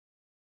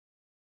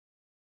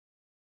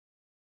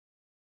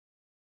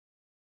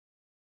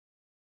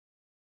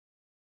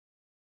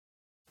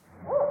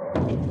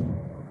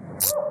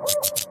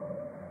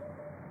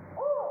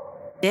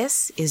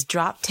This is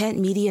Drop Tent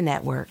Media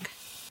Network.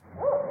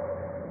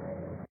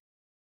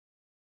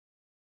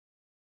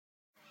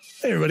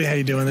 Hey everybody, how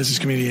you doing? This is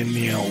comedian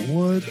Neil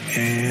Wood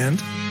and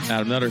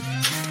Adam Nutter.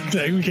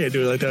 We can't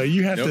do it like that.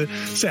 You have to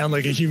sound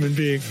like a human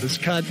being. This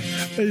cut,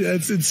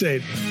 that's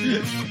insane.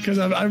 Because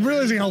I'm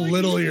realizing how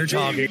little you're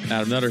talking.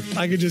 Adam Nutter.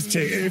 I could just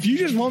take, if you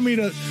just want me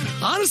to,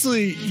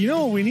 honestly, you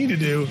know what we need to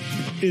do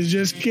is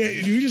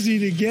we just need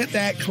to get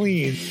that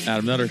clean.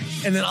 Adam Nutter.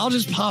 And then I'll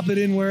just pop it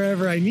in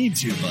wherever I need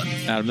to, bud.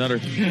 Adam Nutter.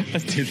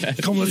 Let's do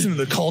that. Come listen to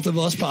the Cult of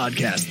Us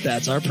podcast.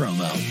 That's our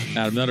promo.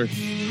 Adam Nutter.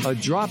 A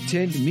Drop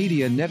Tent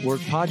Media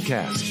Network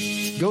podcast.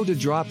 Go to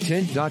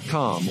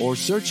droptent.com or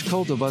search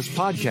Cult of Us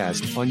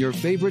podcast on your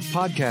favorite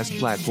podcast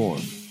platform.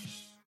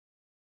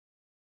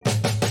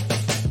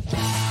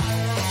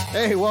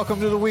 Hey, welcome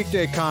to the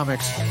Weekday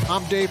Comics.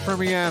 I'm Dave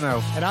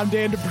Permiano. And I'm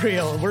Dan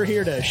DeBriel, and we're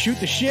here to shoot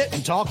the shit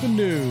and talk the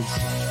news.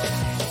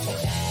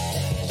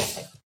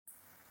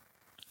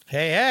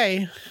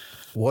 Hey.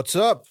 What's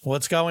up?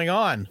 What's going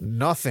on?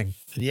 Nothing.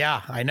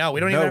 Yeah, I know. We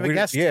don't even have a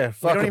guest. Yeah,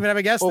 we don't even have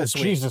a guest this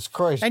week. Jesus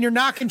Christ. And you're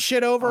knocking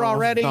shit over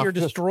already. You're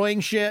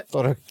destroying shit.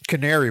 Thought a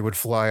canary would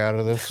fly out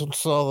of this.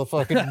 Saw the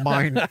fucking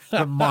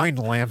mine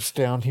lamps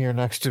down here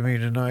next to me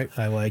tonight.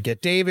 I like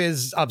it. Dave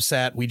is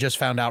upset. We just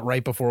found out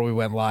right before we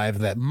went live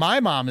that my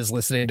mom is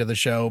listening to the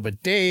show,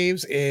 but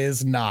Dave's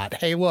is not.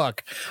 Hey,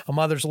 look, a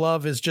mother's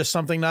love is just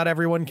something not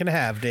everyone can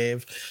have,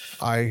 Dave.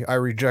 I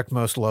reject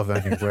most love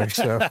anyway,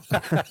 so.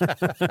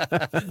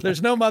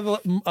 There's no mother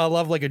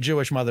love like a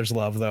Jewish mother's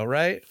love, though,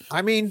 right?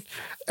 I mean,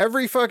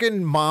 every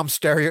fucking mom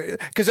stereo,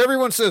 because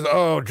everyone says,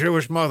 oh,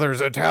 Jewish mothers,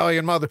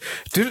 Italian mothers,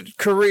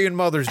 Korean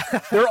mothers.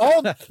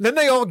 Then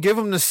they all give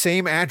them the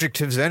same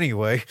adjectives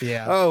anyway.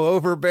 Yeah. Oh,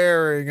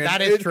 overbearing.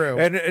 That is true.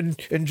 And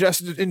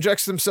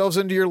injects themselves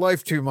into your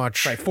life too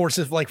much. Right.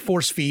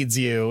 Force feeds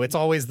you. It's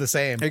always the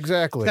same.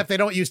 Exactly. Except they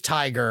don't use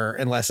tiger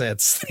unless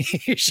it's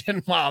the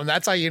Asian mom.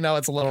 That's how you know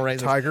it's a little racist.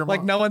 Tiger mom.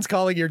 Like no one's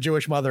calling your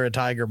Jewish mother a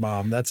tiger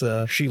mom.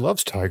 She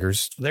loves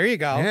tigers. There you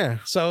go. Yeah.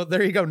 So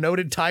there you go.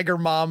 Noted tiger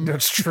mom.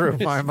 That's true.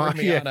 My mom.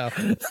 Yeah.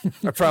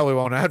 I probably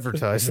won't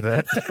advertise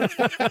that.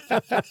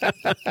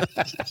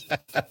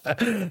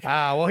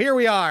 Well, here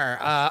we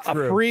are.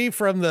 Free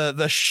from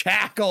the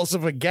shackles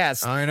of a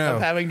guest. I know.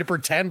 Of having to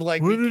pretend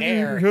like we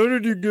care. How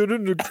did you get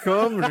into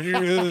comedy?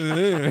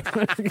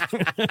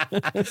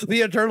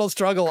 The eternal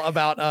struggle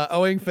about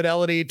owing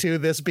fidelity to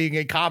this being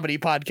a comedy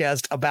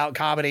podcast about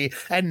comedy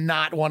and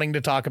not wanting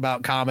to talk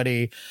about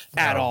comedy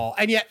at all,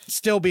 and yet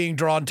still being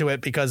drawn to it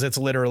because it's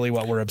literally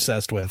what we're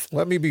obsessed with.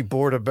 Let me be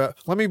bored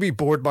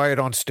by it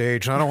on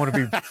stage. I don't want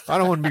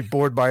to be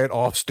bored by it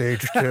off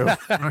stage too.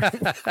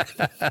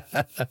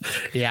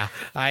 Yeah,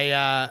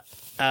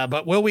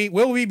 but will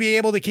we be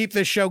able to keep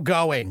this show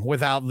going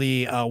without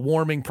the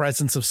warming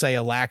presence of, say,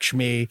 a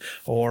Lakshmi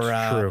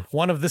or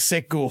one of the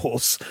sick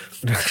ghouls?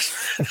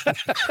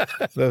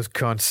 Those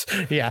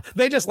cunts. Yeah,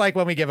 they just like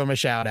when we give them a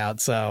shout out.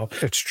 So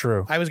it's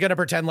true. I was going to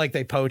pretend like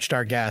they poached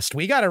our guest.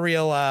 We got a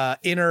real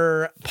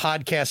inner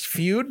podcast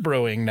feud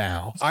brewing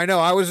now. I know.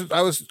 I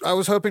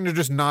was hoping to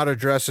just not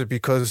address it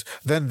because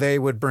then they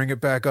would bring it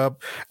back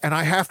up, and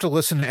I have to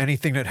listen to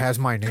anything that has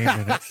my name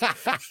in it,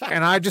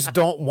 and I just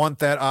don't want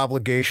that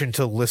obligation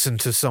to listen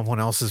to someone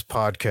else's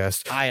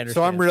podcast. I understand.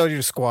 So I'm ready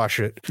to squash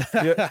it.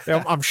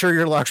 Yeah, I'm sure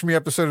your Lakshmi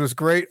episode was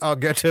great. I'll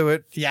get to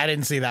it. Yeah, I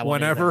didn't see that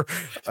one whenever.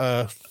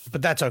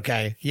 But that's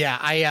okay. Yeah,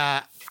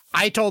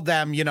 I told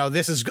them,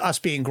 this is us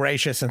being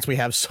gracious since we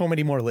have so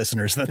many more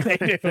listeners than they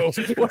do.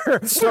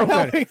 It's so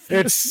many.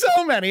 It's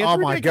oh my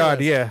ridiculous.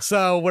 God, yeah.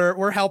 So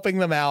we're helping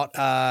them out.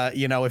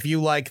 If you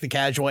like the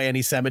casual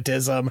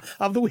anti-Semitism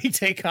of the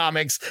Weekday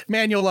Comics,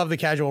 man, you'll love the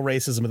casual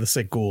racism of the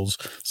sick ghouls.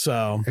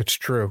 So it's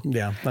true.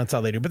 Yeah, that's how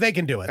they do. But they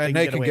can do it. And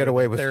they can get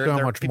away with so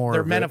much more.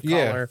 They're men of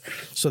color,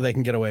 so they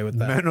can get away with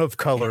that. Men of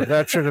color.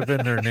 That should have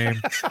been their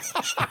name.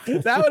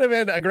 That would have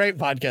been a great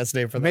podcast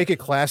name for them. Make it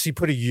classy.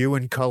 Put a U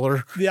in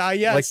color. Yeah.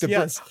 Yes.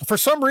 Yes. For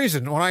some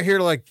reason, when I hear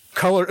like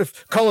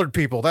colored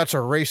people, that's a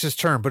racist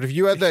term. But if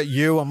you had that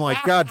U, I'm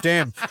like, God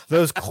damn,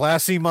 those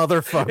classy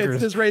motherfuckers.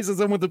 It's just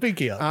racism with the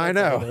pinky up. I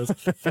know.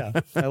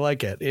 Yeah, I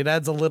like it. It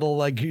adds a little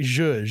like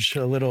zhuzh,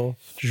 a little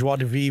joie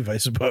de vivre, I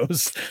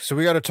suppose. So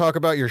we got to talk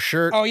about your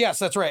shirt. Oh, yes,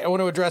 that's right. I want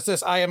to address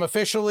this. I am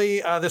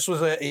officially, this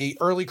was a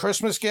early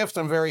Christmas gift.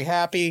 I'm very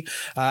happy.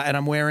 And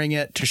I'm wearing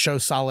it to show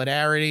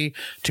solidarity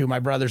to my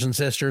brothers and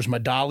sisters, my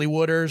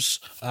Dollywooders.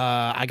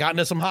 I got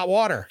into some hot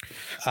water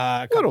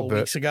a couple of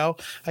weeks ago.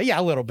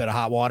 A little bit of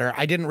hot water.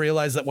 I didn't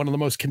realize that one of the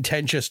most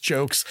contentious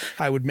jokes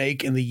I would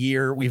make in the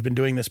year we've been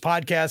doing this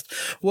podcast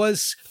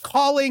was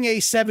calling a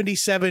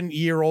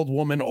 77-year-old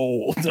woman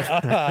old.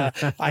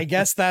 I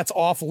guess that's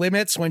off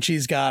limits when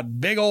she's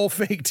got big old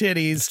fake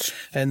titties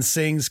and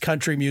sings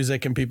country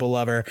music and people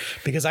love her,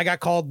 because I got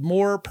called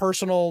more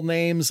personal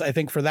names, I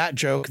think, for that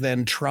joke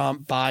than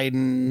Trump,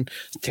 Biden,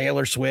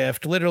 Taylor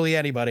Swift, literally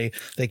anybody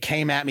that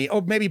came at me.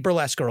 Oh, maybe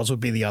burlesque girls would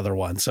be the other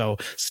one. So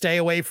stay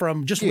away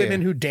from just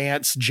women who who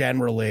dance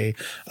generally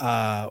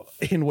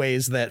in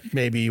ways that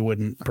maybe you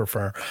wouldn't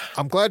prefer.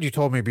 I'm glad you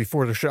told me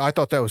before the show. I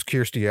thought that was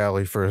Kirstie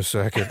Alley for a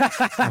second.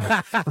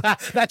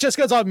 That just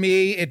goes on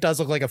me. It does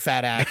look like a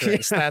fat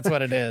actress. That's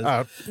what it is.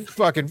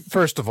 Fucking,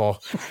 first of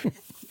all,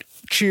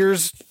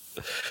 Cheers,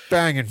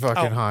 banging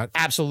fucking hot.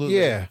 Absolutely.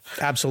 Yeah.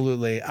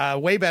 Absolutely.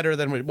 Way better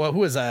than, who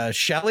was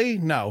Shelley?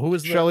 No, who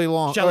was Shelley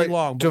Long. Shelley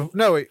Long.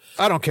 No, wait,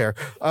 I don't care.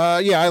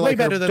 I like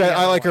her. better than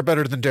I like her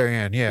better than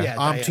Diane. Yeah,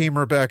 I'm Diane. Team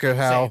Rebecca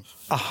Howe. Same.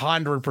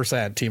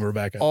 100% Team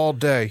Rebecca. All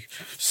day,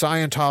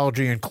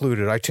 Scientology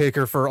included. I take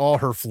her for all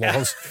her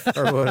flaws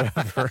or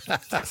whatever.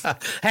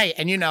 Hey,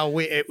 and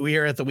we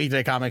here at the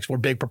Weekday Comics, we're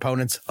big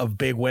proponents of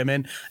big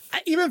women.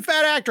 Even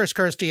fat actress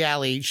Kirstie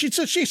Alley, she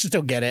should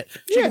still get it.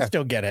 She can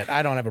still get it.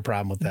 I don't have a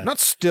problem with that. Not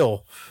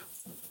still.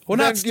 Well,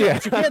 not still. Yeah.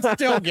 She can't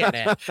still get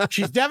it.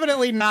 She's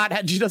definitely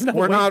not. She doesn't have a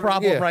weight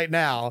problem right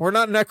now. We're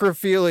not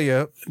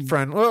necrophilia,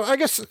 friend. Well, I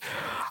guess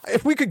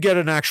if we could get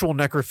an actual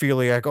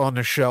necrophiliac on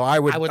the show, I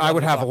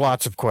would have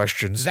lots of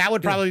questions. That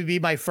would probably be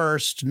my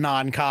first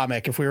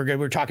non-comic. If we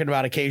were talking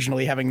about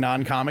occasionally having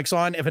non-comics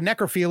on. If a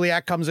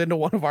necrophiliac comes into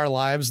one of our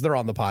lives, they're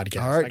on the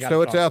podcast. All right,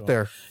 so it's out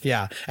there.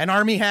 Yeah. And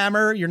Army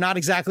Hammer, you're not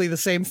exactly the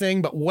same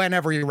thing, but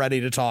whenever you're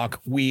ready to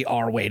talk, we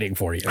are waiting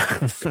for you.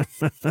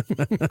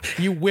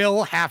 You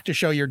will have to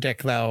show your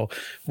dick, though.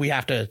 We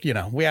have to,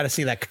 we got to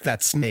see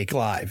that snake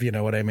live. You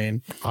know what I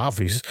mean?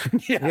 Obvious.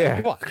 Yeah.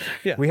 Come on.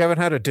 Yeah. We haven't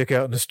had a dick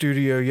out in the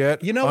studio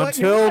yet. You know what?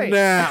 Until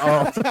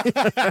now.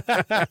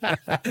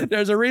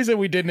 There's a reason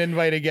we didn't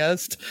invite a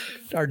guest.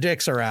 Our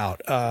dicks are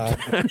out.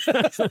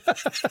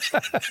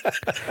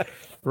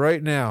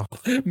 Right now.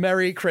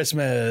 Merry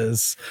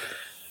Christmas.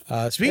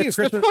 Speaking of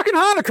Christmas, it's fucking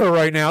Hanukkah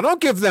right now. Don't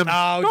give them.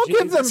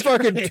 Give them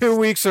fucking 2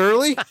 weeks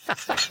early.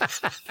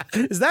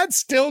 Is that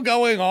still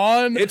going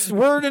on?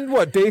 We're in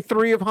day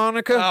 3 of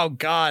Hanukkah. Oh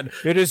God!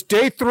 It is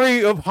day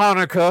 3 of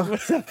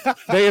Hanukkah.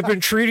 They have been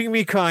treating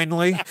me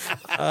kindly.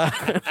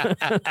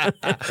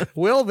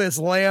 Will this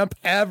lamp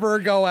ever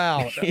go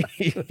out?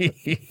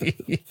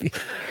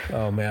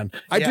 Oh man!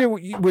 I do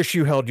wish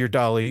you held your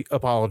Dolly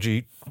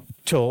apology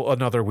till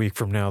another week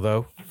from now,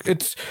 though.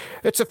 It's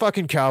a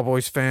fucking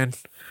Cowboys fan.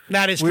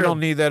 That is true. We don't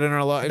need that in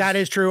our lives. That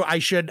is true. I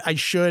should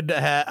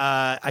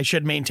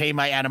maintain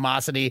my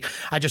animosity.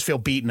 I just feel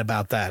beaten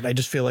about that. I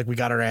just feel like we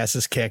got our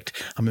asses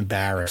kicked. I'm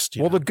embarrassed.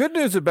 Well, the good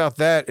news about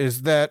that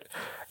is that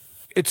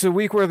it's a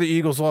week where the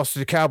Eagles lost to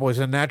the Cowboys,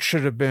 and that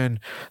should have been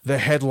the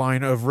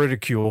headline of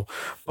ridicule.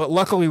 But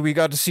luckily, we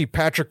got to see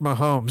Patrick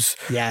Mahomes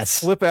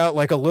flip out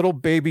like a little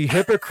baby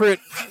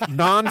hypocrite,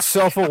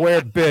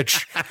 non-self-aware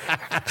bitch.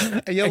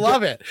 You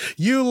love it.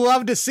 You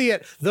love to see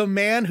it. The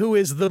man who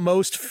is the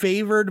most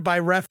favored by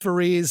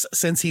referees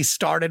since he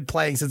started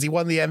playing, since he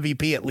won the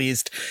MVP at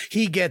least,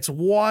 he gets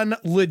one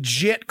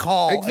legit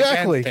call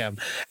against him.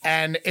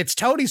 And it's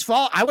Tony's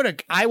fault. I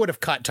would have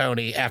cut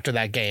Tony after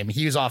that game.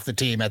 He was off the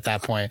team at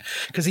that point,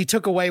 because he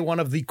took away one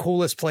of the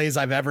coolest plays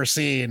I've ever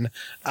seen.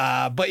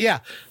 But yeah,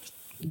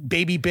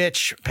 baby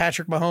bitch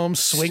Patrick Mahomes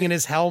swinging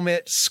his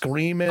helmet,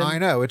 screaming. I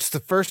know. It's the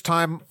first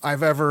time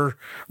I've ever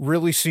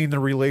really seen the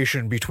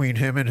relation between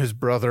him and his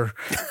brother.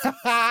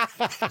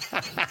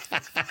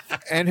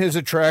 And his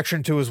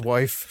attraction to his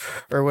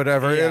wife or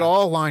whatever. Yeah. It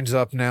all lines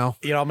up now.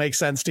 It all makes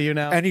sense to you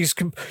now? And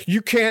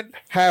you can't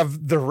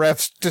have the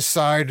refs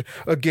decide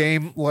a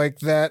game like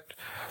that.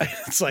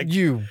 It's like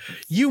you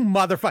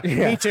motherfucker.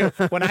 Yeah. Me too.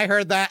 When I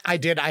heard that,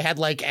 I had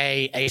like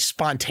a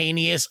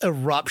spontaneous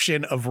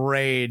eruption of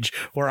rage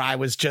where I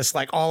was just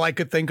like, all I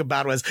could think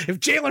about was, if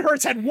Jalen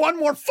Hurts had one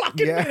more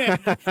fucking minute,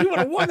 he would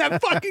have won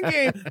that fucking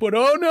game. But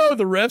oh no,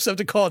 the refs have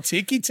to call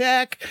tiki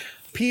tack.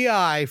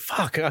 PI.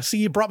 Fuck. See,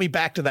 you brought me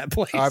back to that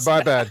place.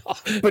 My bad.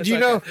 But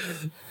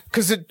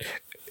because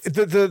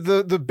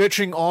the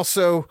bitching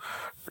also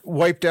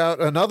wiped out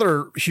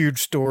another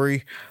huge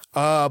story.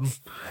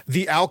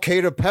 The Al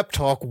Qaeda pep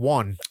talk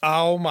won.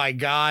 Oh my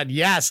God.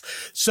 Yes.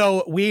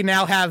 So we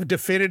now have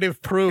definitive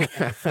proof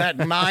that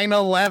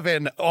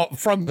 9/11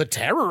 from the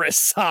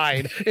terrorist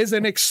side is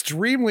an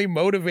extremely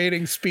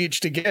motivating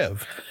speech to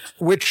give.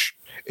 Which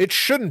it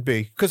shouldn't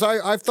be, because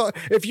I've thought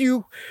if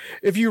you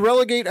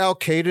relegate Al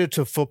Qaeda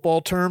to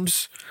football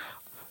terms,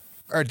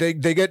 they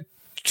get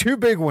 2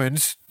 big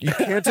wins. You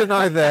can't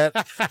deny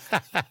that,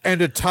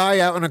 and a tie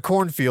out in a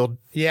cornfield.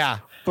 Yeah.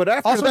 But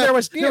after also,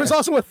 that, there was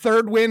also a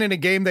third win in a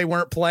game they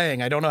weren't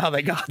playing. I don't know how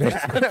they got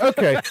that.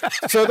 Okay,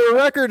 so their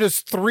record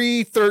is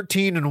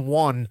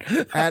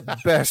 3-13-1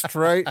 at best,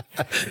 right?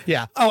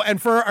 Yeah. Oh,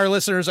 and for our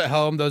listeners at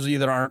home, those of you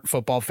that aren't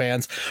football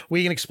fans,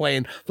 we can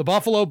explain. The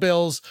Buffalo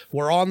Bills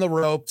were on the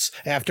ropes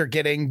after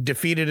getting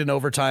defeated in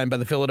overtime by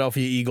the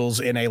Philadelphia Eagles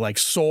in a like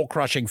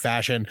soul-crushing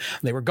fashion.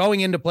 They were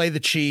going in to play the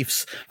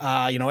Chiefs.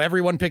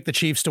 Everyone picked the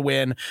Chiefs to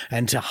win,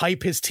 and to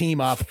hype his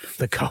team up,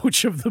 the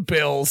coach of the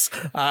Bills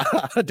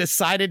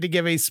decided decided to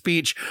give a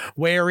speech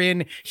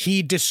wherein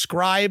he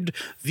described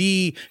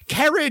the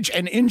courage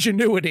and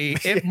ingenuity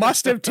it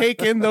must have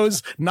taken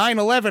those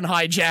 9/11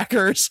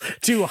 hijackers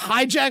to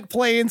hijack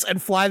planes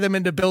and fly them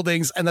into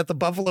buildings, and that the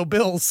Buffalo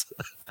Bills,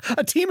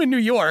 a team in New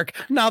York,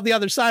 not the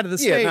other side of the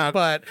state,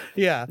 but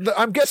yeah.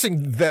 I'm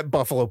guessing that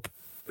Buffalo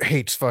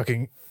hates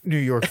fucking New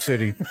York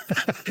City.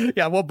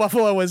 Yeah, well,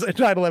 Buffalo was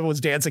 9/11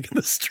 was dancing in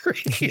the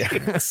street.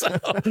 Yeah. So,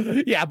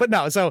 yeah, but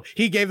no. So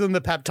he gave them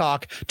the pep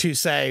talk to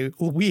say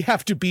we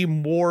have to be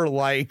more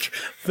like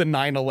the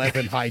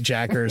 9/11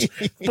 hijackers.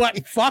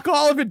 But fuck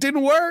all if it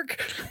didn't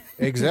work.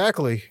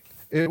 Exactly,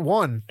 it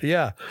won.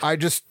 Yeah,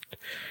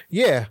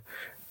 yeah,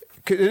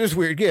 it is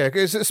weird. Yeah,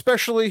 because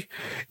especially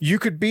you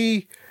could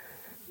be.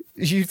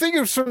 You think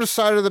it's from the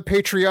side of the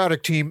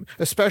patriotic team,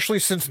 especially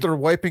since they're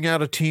wiping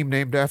out a team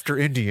named after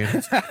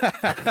Indians.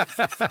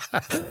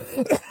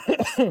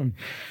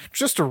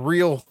 Just a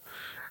real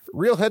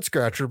head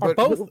scratcher. But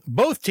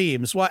both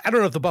teams. Well, I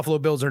don't know if the Buffalo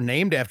Bills are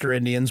named after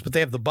Indians, but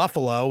they have the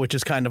buffalo, which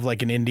is kind of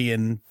like an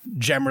Indian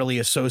generally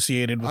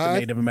associated with the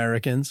Native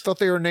Americans. Thought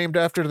they were named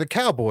after the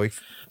cowboy.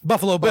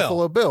 Buffalo Bill.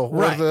 Buffalo Bill.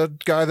 Right. Or the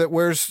guy that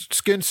wears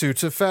skin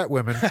suits of fat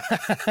women.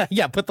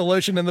 Yeah, put the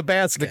lotion in the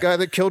basket. The guy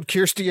that killed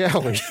Kirstie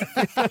Alley.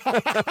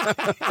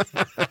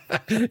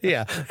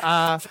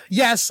 Yeah.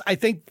 Yes, I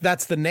think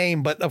that's the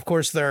name, but of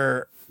course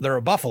they're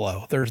a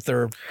buffalo. They're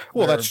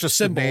That's just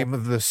symbol. The name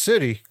of the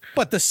city.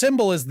 But the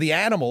symbol is the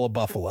animal of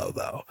buffalo,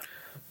 though.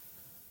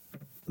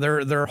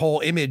 Their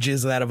whole image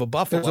is that of a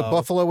buffalo. There's a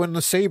buffalo in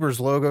the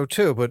Sabres logo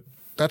too, but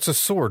that's a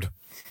sword.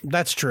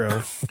 That's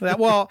true.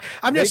 Well,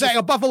 I'm just saying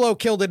a buffalo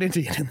killed an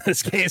Indian in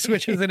this case,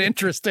 which is an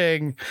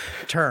interesting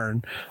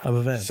turn of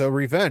events. So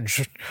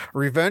revenge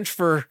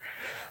for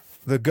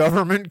the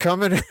government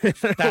coming in.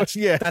 That's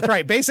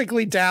right.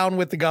 Basically down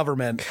with the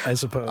government, I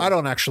suppose. I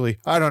don't actually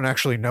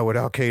know what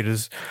Al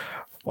Qaeda's.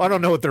 Well, I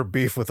don't know what their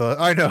beef with us.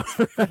 I know.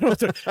 What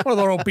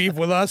their own beef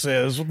with us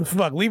is. What the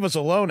fuck? Leave us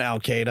alone,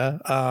 Al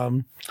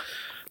Qaeda.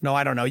 No,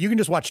 I don't know. You can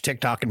just watch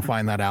TikTok and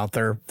find that out.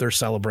 They're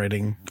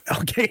celebrating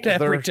Al Qaeda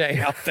every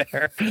day out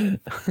there.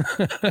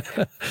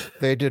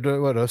 They did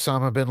what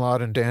Osama bin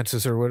Laden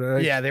dances or whatever.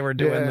 Yeah, they were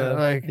doing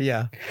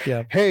yeah.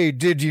 Hey,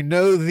 did you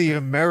know the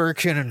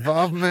American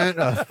involvement?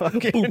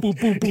 Boom, boom,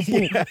 boom,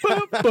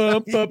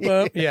 boom,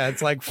 boom. Yeah,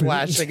 it's like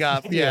flashing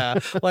up. Yeah,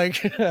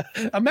 like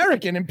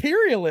American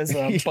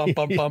imperialism. Bum,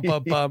 bum, bum,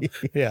 bum, bum.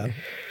 Yeah,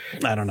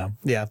 I don't know.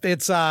 Yeah,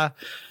 it's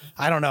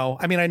I don't know.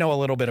 I mean, I know a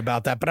little bit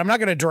about that, but I'm not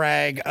going to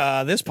drag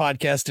this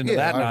podcast into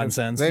that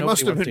nonsense. They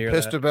must have been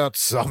pissed about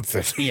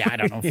something. Yeah, I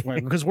don't know.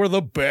 Because we're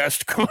the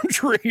best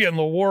country in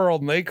the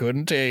world and they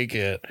couldn't take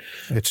it.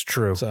 It's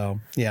true. So,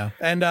 yeah.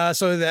 And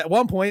so at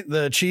one point,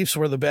 the Chiefs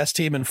were the best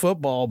team in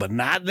football, but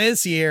not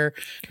this year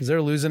because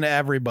they're losing to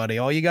everybody.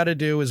 All you got to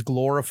do is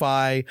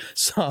glorify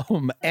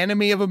some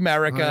enemy of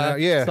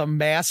America, some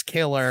mass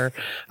killer.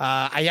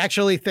 I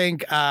actually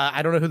think,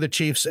 I don't know who the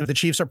Chiefs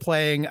are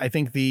playing. I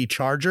think the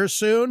Chargers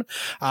soon.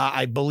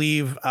 I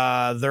believe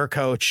their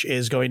coach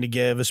is going to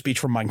give a speech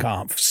from Mein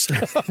Kampf. So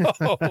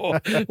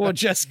we'll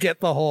just get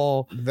the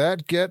whole.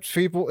 That gets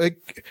people.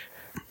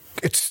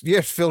 It's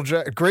Phil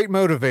Jack, great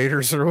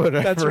motivators or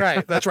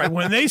whatever. That's right.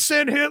 When they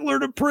sent Hitler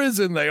to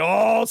prison, they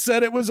all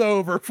said it was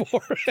over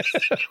for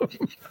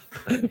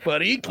him,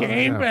 but he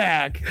came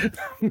back.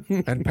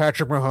 And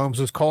Patrick Mahomes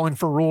was calling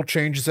for rule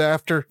changes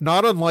after,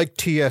 not unlike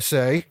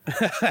TSA.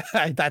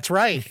 That's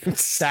right.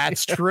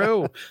 That's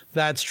true.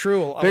 That's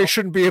true. They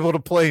shouldn't be able to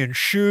play in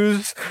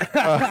shoes.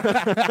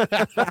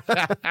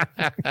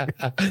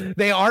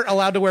 They aren't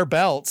allowed to wear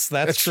belts.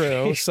 That's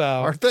true. So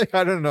aren't they?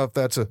 I don't know if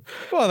that's a.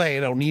 Well, they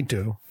don't need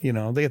to. You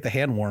know, they get the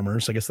hand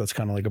warmers. I guess that's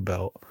kind of like a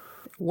belt.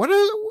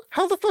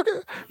 How the fuck?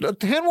 The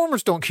hand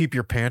warmers don't keep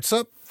your pants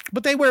up.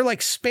 But they wear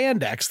like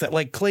spandex that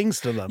like clings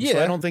to them. Yeah.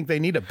 So I don't think they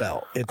need a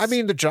belt. I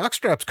mean, the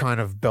jockstrap's kind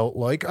of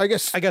belt-like. I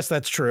guess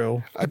that's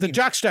true. The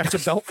jockstrap's a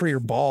belt for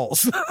your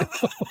balls.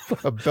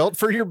 A belt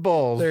for your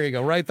balls. There you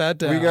go. Write that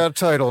down. We got a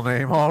title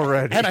name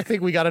already. And I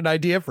think we got an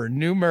idea for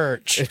new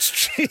merch.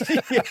 It's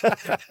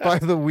by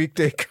the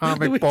Weekday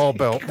comic ball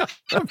belt.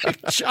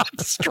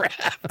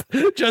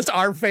 Jockstrap. Just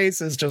our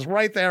faces just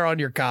right there on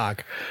your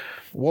cock.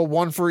 Well,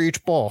 one for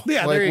each ball.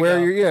 Yeah, like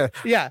there you go.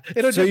 Yeah.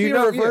 It'll just be a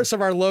reverse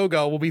of our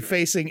logo. We'll be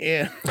facing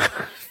in.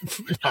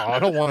 I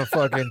don't want to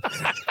fucking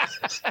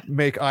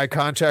make eye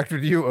contact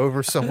with you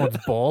over someone's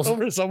balls.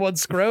 Over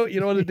someone's scrot? You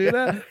don't want to do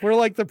that? We're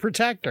like the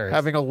protectors.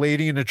 Having a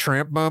Lady and a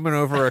Tramp moment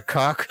over a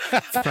cock.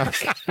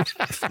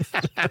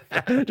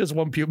 Just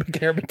one pubic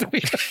hair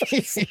between us.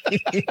 See,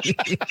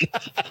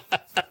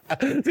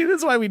 this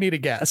is why we need a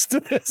guest.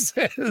 This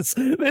is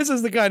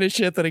the kind of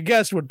shit that a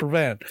guest would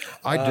prevent.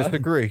 I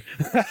disagree.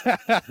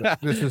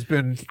 This has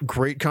been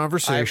great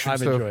conversation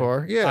so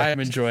far. Yeah, I'm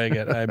enjoying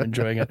it.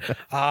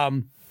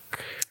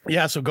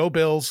 Yeah, so go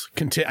Bills.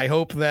 I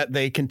hope that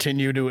they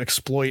continue to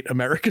exploit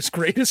America's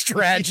greatest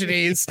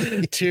tragedies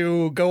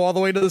to go all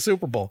the way to the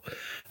Super Bowl.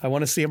 I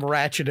want to see them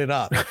ratchet it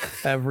up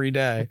every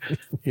day.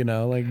 You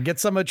know, like get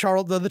some of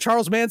the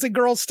Charles Manson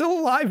girls still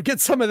alive. Get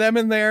some of them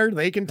in there.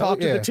 They can talk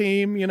to the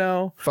team, you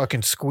know.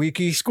 Fucking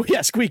Squeaky.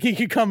 Squeaky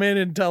could come in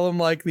and tell them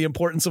like the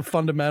importance of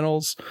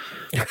fundamentals.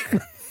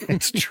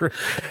 It's true.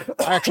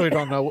 I actually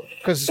don't know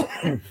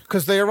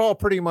because they are all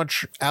pretty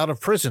much out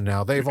of prison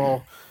now. They've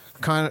all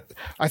kind of,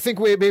 I think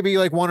we maybe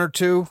like one or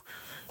two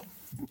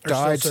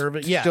died.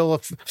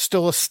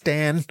 Still a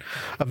Stan,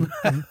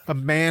 a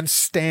man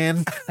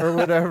Stan or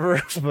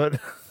whatever. But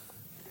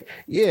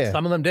yeah,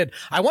 some of them did.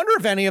 I wonder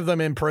if any of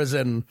them in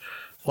prison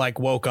like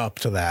woke up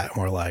to that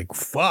and were like,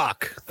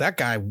 fuck, that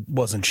guy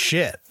wasn't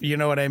shit. You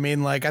know what I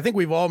mean? Like, I think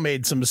we've all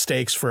made some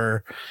mistakes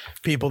for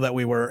people that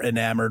we were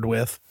enamored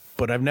with,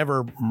 but I've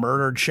never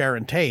murdered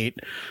Sharon Tate.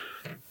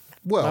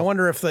 Well, I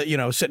wonder if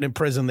sitting in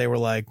prison, they were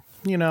like,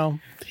 he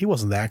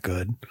wasn't that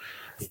good.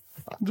 It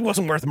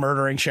wasn't worth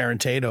murdering Sharon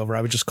Tate over.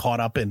 I was just caught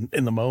up in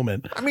the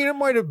moment. I mean, it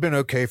might have been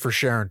okay for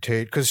Sharon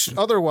Tate because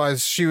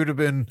otherwise she would have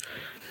been.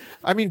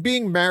 I mean,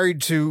 being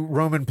married to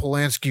Roman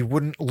Polanski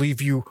wouldn't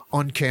leave you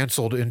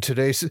uncanceled in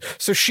today's.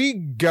 So she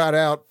got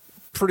out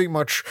pretty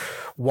much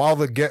while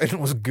the getting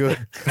was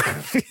good.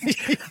 I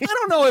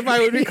don't know if I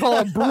would call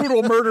a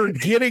brutal murder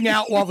getting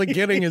out while the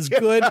getting is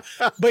good,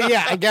 but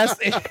yeah, I guess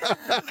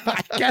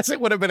it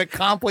would have been a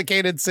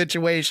complicated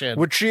situation.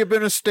 Would she have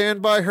been a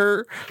stand by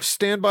her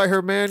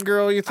man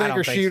girl, you think,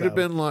 or she would have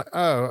been like,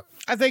 oh.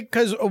 I think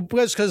because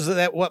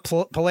that what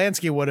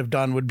Polanski would have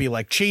done would be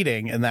like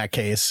cheating in that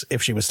case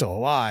if she was still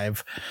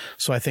alive.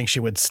 So I think she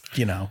would,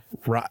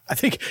 I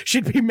think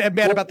she'd be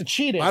mad about the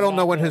cheating. I don't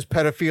know when his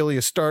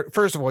pedophilia start.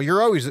 First of all,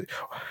 you're always a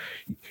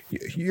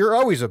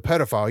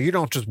pedophile. You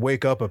don't just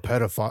wake up a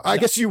pedophile. I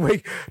guess you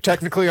wake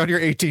technically on your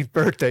 18th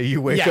birthday.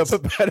 You wake up a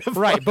pedophile.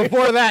 Right.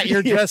 Before that,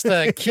 you're just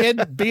a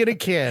kid being a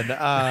kid.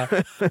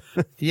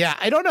 Yeah,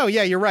 I don't know.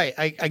 Yeah, you're right.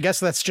 I guess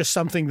that's just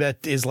something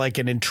that is like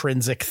an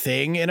intrinsic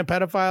thing in a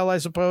pedophile, I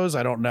suppose.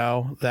 I don't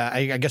know that.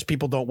 I guess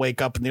people don't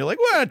wake up and they're like,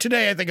 well,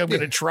 today I think I'm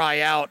going to try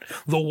out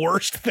the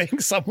worst thing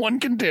someone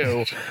can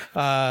do.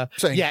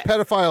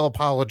 Pedophile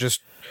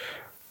apologist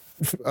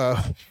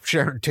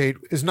Sharon Tate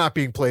is not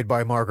being played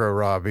by Margot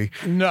Robbie.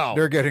 No.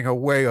 They're getting a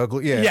way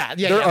ugly. Yeah.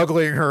 They're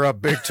uglying her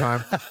up big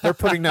time. They're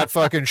putting that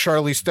fucking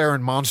Charlize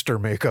Theron monster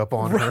makeup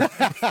on her.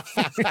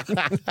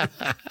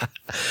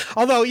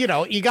 Although,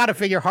 you got to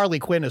figure Harley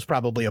Quinn is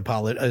probably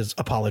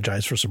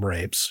apologized for some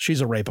rapes.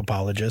 She's a rape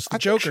apologist. The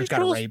Joker's got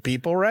to rape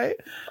people, right?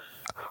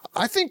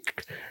 I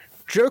think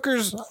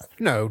Joker's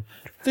no.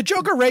 The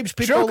Joker rapes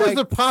people. Joker's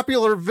the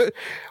popular.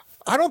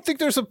 I don't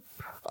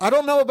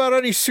know about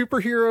any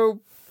superhero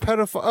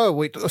pedophile. Oh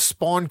wait, a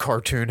Spawn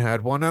cartoon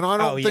had one, and I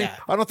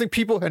don't think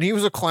people. And he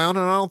was a clown,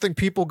 and I don't think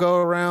people go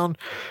around.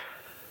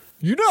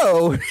 He's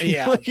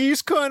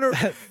kind of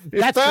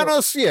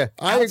Thanos. Yeah,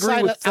 I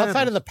agree with Thanos.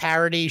 Outside of the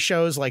parody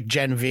shows like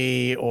Gen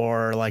V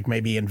or like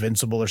maybe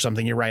Invincible or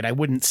something. You're right. I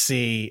wouldn't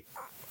see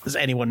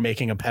anyone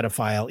making a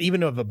pedophile,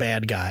 even of a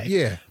bad guy.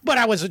 Yeah. But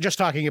I was just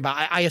talking about,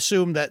 I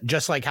assume that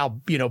just like how,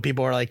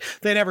 people are like,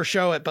 they never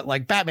show it, but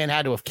like Batman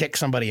had to have kicked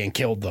somebody and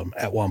killed them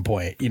at one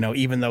point,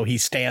 even though he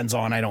stands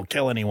on, I don't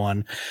kill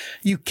anyone.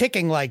 You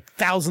kicking like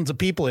thousands of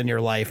people in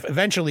your life,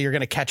 eventually you're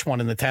going to catch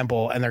one in the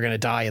temple and they're going to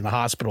die in the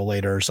hospital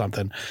later or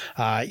something.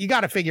 You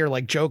got to figure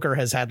like Joker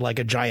has had like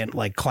a giant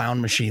like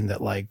clown machine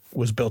that like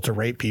was built to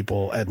rape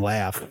people and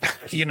laugh.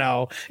 He's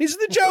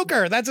the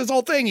Joker. That's his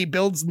whole thing. He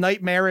builds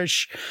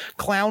nightmarish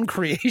clown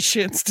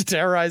creations to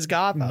terrorize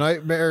Gotham.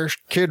 Nightmarish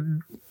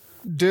kid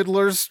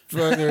diddlers.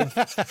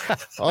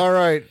 All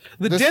right.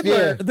 The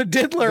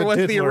diddler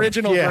was the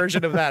original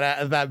version of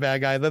that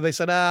bad guy. Then they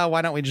said,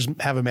 why don't we just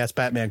have him ask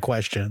Batman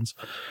questions?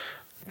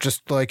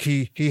 Just like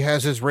he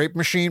has his rape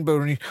machine, but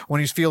when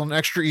he's feeling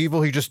extra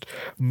evil, he just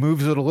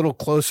moves it a little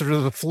closer to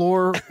the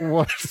floor.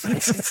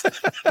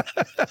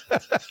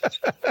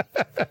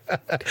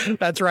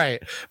 That's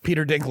right.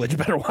 Peter Dinklage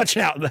better watch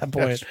out at that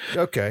point.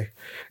 Okay.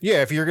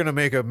 Yeah, if you're going to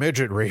make a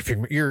midget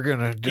raping,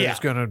 it's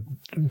going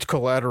to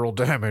collateral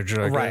damage.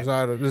 I guess.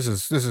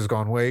 This has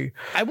gone way.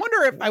 I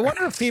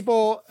wonder if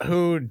people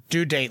who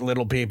do date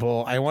little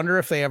people, I wonder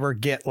if they ever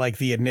get like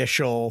the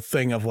initial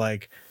thing of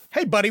like,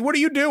 hey, buddy, what are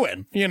you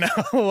doing?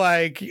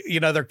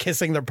 They're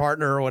kissing their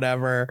partner or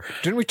whatever.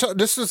 Didn't we talk?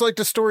 This is like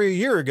the story a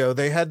year ago.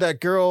 They had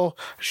that girl.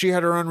 She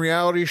had her own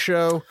reality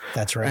show.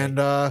 That's right.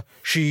 And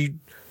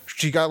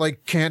she got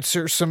like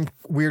cancer, some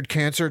weird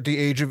cancer at the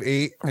age of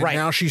 8. And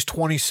now she's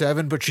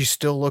 27, but she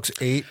still looks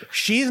 8.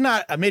 She's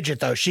not a midget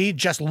though. She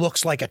just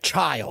looks like a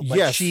child. Like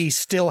yes. She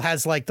still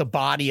has like the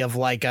body of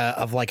like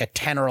a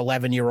 10 or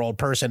 11-year-old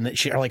person.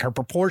 That her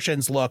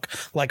proportions look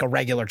like a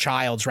regular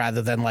child's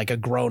rather than like a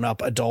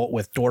grown-up adult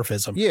with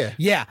dwarfism. Yeah.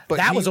 Yeah. But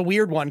that was a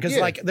weird one because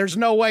there's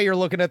no way you're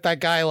looking at that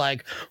guy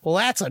like, well,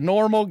 that's a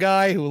normal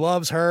guy who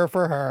loves her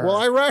for her. Well,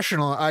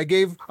 I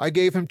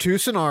gave him 2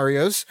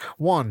 scenarios.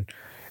 One,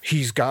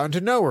 he's gotten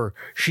to know her.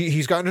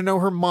 He's gotten to know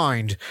her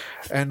mind.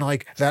 And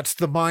like, that's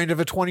the mind of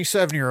a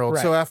 27-year-old.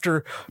 Right. So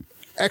after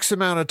X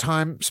amount of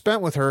time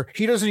spent with her,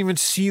 he doesn't even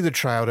see the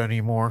child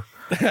anymore.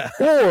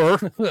 Or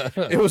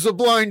it was a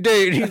blind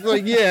date. He's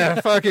like, yeah,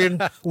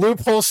 fucking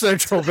loophole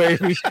central,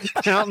 baby.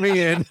 Count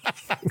me in.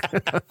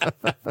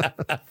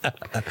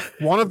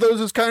 One of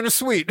those is kind of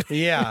sweet.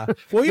 Yeah.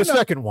 Well, The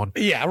second one.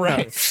 Yeah,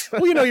 right.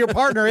 Well, your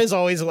partner is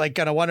always like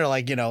gonna wonder,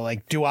 like,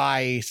 do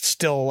I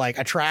still like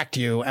attract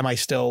you? Am I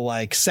still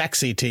like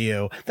sexy to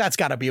you? That's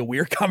got to be a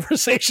weird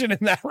conversation in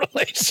that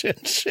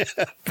relationship.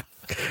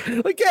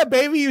 Like, yeah,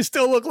 baby, you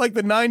still look like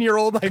the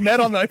 9-year-old I met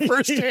on my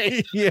first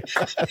date. Yeah.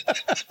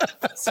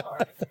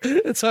 Sorry.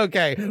 It's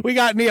okay. We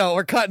got Neil.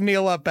 We're cutting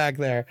Neil up back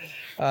there.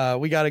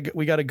 We got a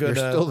good.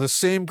 You're still the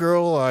same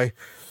girl I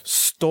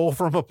stole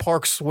from a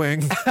park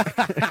swing.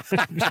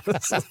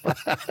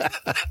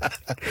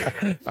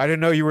 I didn't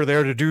know you were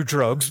there to do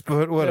drugs,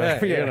 but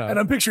whatever. Yeah. And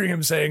I'm picturing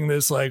him saying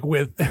this like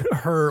with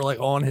her like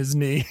on his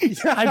knee.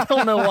 I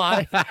don't know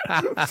why.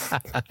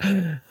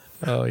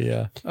 Oh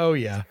yeah.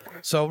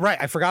 So right,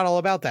 I forgot all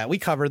about that. We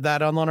covered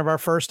that on one of our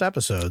first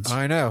episodes.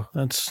 I know.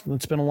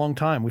 It's been a long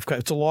time.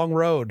 It's a long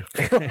road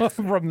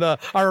from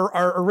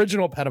our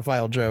original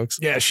pedophile jokes.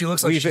 Yeah, she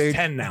looks like she's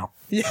 10 now.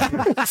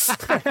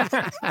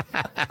 A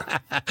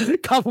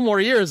couple more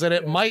years and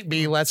it might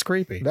be less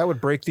creepy. That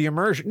would break the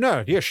immersion.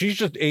 No, yeah, she's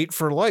just 8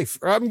 for life.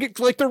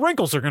 Like the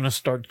wrinkles are going to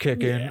start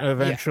kicking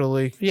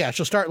eventually. Yeah,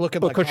 she'll start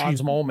looking like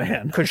Hans Mole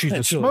Man. Because she's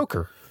a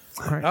smoker.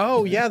 Right.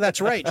 Oh yeah,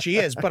 that's right. She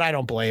is, but I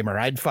don't blame her.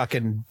 I'd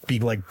fucking be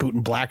like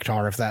booting black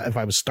tar if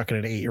I was stuck in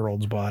an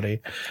 8-year-old's body.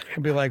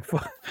 I'd be like,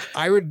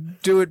 I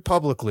would do it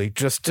publicly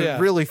just to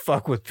really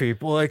fuck with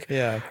people. Like,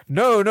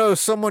 no,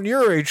 someone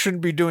your age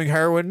shouldn't be doing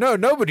heroin. No,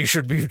 nobody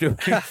should be doing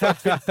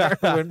fucking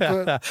heroin.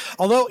 But...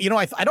 Although,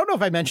 I don't know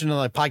if I mentioned it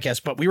on the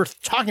podcast, but we were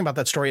talking about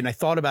that story and I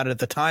thought about it at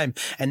the time.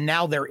 And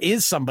now there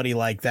is somebody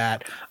like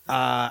that.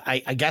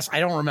 I guess I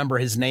don't remember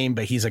his name,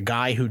 but he's a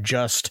guy who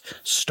just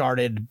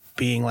started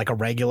being like a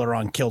regular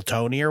on Kill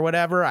Tony or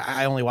whatever.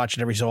 I only watch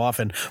it every so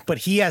often, but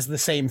he has the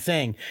same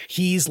thing.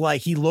 He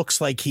looks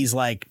like he's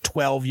like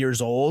 12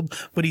 years old,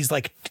 but he's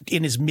like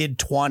in his mid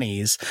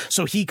 20s.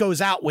 So he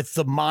goes out with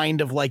the mind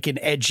of like an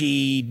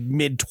edgy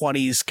mid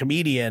 20s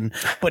comedian,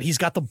 but he's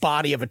got the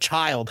body of a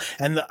child.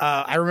 And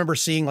I remember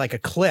seeing like a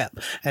clip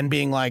and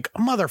being like,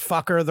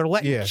 motherfucker, they're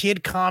letting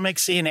kid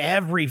comics in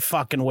every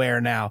fucking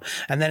where now.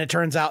 And then it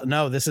turns out,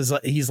 no,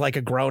 he's like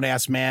a grown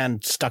ass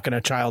man stuck in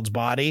a child's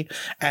body.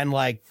 And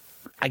like,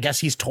 I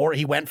guess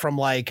he went from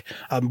like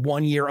a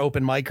 1-year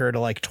open micer to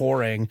like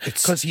touring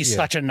because he's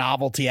such a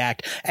novelty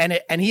act. And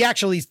he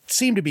actually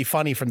seemed to be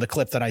funny from the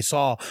clip that I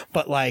saw.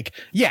 But like,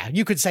 yeah,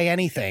 you could say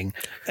anything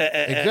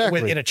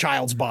in a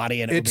child's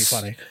body and it would be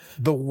funny.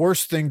 The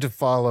worst thing to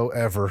follow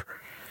ever.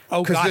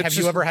 Oh God, have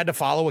you ever had to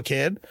follow a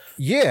kid?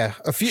 Yeah,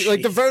 a few.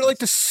 Like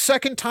the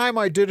second time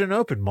I did an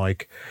open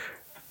mic.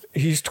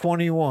 He's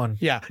 21.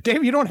 Yeah.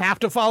 Dave, you don't have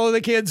to follow the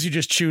kids. You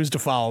just choose to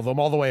follow them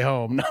all the way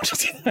home. No,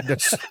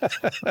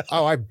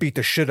 I beat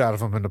the shit out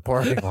of him in the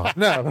parking lot.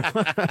 No.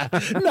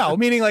 No,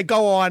 meaning like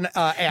go on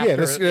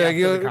after,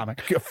 the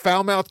comic. A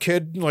foul-mouthed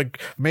kid like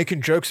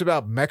making jokes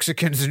about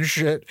Mexicans and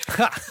shit.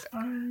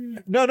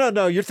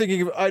 No. You're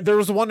thinking of, there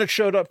was one that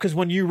showed up because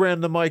when you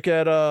ran the mic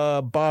at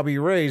Bobby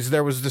Ray's,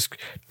 there was this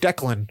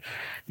Declan.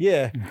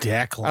 Yeah.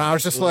 Declan. And I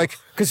was just like,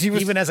 because he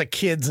was even as a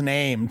kid's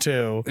name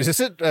too. Is this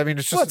it? I mean,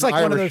 it's just it's like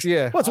Irish, one of those.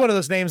 Yeah. Well, it's one of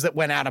those names that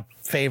went out of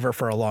favor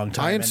for a long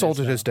time. I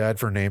insulted his dad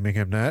for naming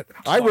him that.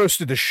 I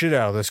roasted the shit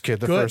out of this kid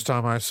the first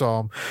time I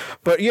saw him.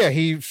 But yeah,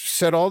 he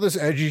said all this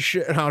edgy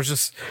shit, and I was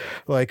just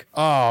like,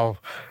 oh.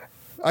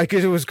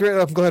 It was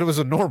great. I'm glad it was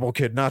a normal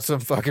kid, not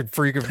some fucking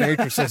freak of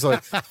nature. So it's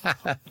like,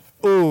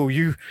 oh,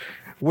 you.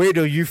 Wait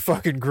till you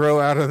fucking grow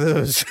out of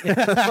those. It's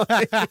going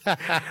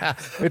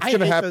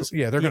to happen.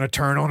 They're going to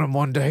turn on him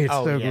one day. It's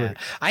so good.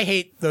 I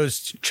hate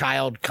those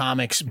child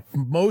comics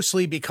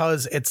mostly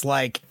because it's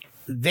like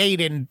they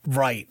didn't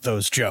write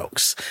those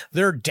jokes.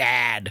 Their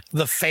dad,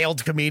 the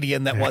failed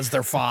comedian that was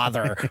their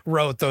father,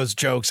 wrote those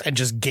jokes and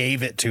just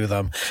gave it to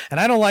them. And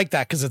I don't like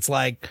that because it's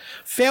like,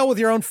 fail with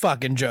your own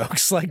fucking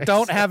jokes. Like,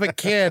 don't have a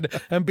kid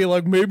and be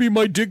like, maybe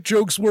my dick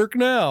jokes work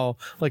now.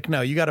 Like,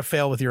 no, you got to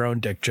fail with your own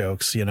dick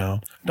jokes,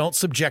 Don't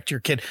subject your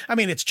kid. I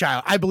mean,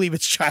 I believe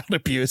it's child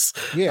abuse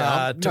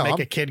to make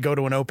a kid go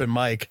to an open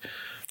mic.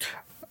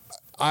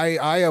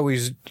 I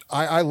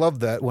love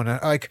that when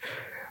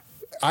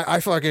I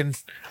fucking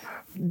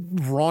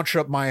raunch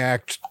up my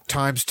act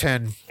times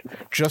 10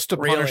 just to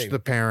punish the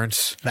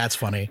parents. That's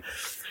funny.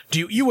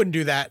 You wouldn't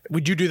do that?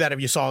 Would you do that if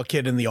you saw a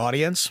kid in the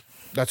audience?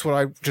 That's what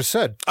I just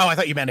said. Oh, I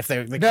thought you meant if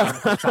they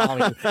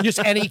following you. Just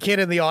any kid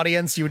in the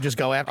audience, you would just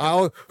go after.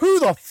 Who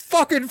the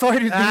fuck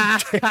invited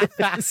these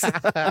kids?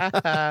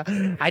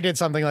 I did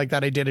something like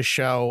that. I did a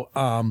show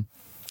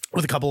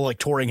with a couple of like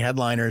touring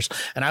headliners,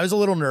 and I was a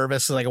little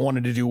nervous, like I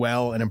wanted to do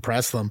well and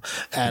impress them,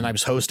 and I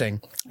was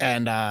hosting,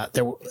 and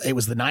it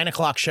was the 9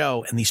 o'clock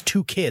show, and these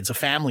two kids, a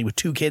family with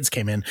two kids,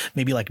 came in,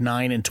 maybe like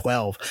 9 and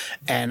 12,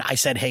 and I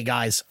said, hey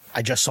guys,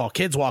 I just saw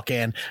kids walk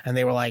in, and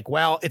they were like,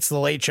 well, it's the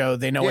late show,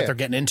 they know what they're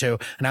getting into,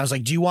 and I was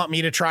like, do you want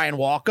me to try and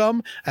walk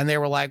them? And they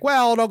were like,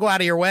 well, don't go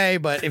out of your way,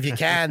 but if you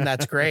can,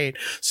 that's great.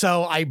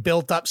 So I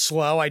built up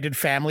slow, I did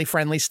family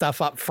friendly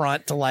stuff up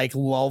front to like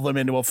lull them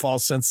into a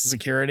false sense of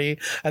security,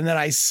 and then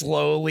I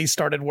slowly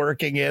started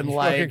working in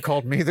like fucking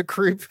called me the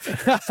creep,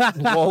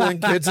 lulling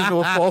kids into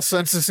a false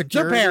sense of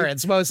security. Their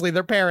parents, mostly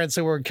their parents,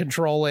 who were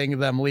controlling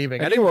them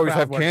leaving. And you always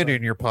have candy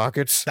in your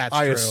pockets. That's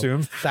I true.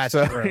 assume That's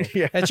so, true.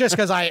 Yeah. It's just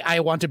because I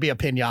want to be a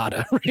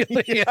pinata.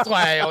 Really, that's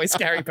why I always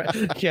carry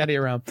candy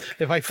around.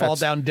 If I fall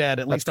down dead,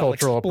 at least I'll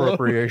cultural explode.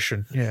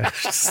 appropriation. Yeah,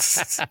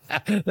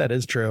 that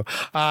is true.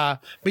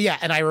 But yeah,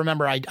 and I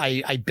remember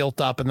I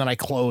built up and then I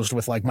closed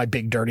with like my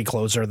big dirty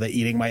closer, the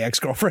eating my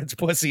ex-girlfriend's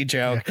pussy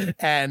joke.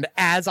 And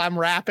as I'm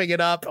wrapping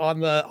it up on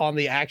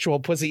the actual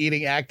pussy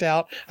eating act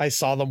out, I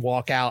saw them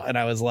walk out, and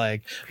I was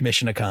like,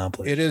 mission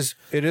accomplished. it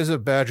is a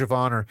badge of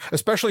honor,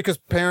 especially because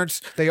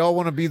parents, they all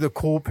want to be the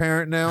cool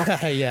parent now.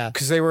 Yeah,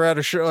 because they were at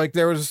a show, like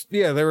they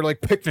were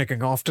like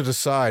picnicking off to the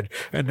side,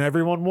 and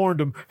everyone warned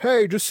them,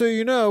 hey, just so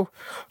you know,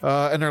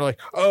 and they're like,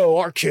 oh,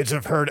 our kids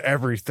have heard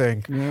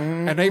everything.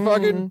 And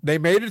they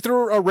made it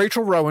through a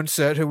Rachel Rowan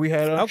set, who we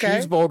had on.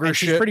 She's vulgar and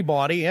shit. she's pretty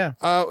bawdy, yeah.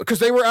 Because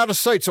they were out of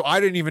sight, so I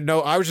didn't even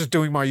know. I was just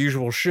doing my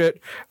usual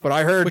shit, but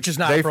I heard, which is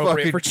not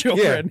appropriate for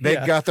children. Yeah,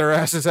 they got their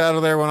asses out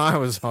of there when I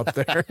was up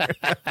there.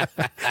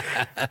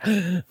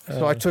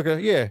 So I took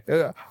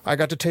I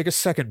got to take a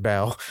second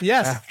bow.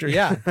 Yes. After.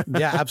 Yeah,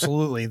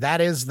 absolutely.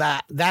 That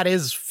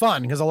is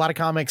fun, because a lot of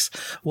comics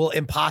will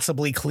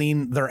impossibly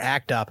clean their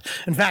act up.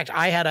 In fact,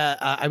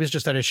 I was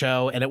just at a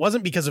show, and it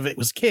wasn't because of it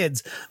was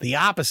kids. The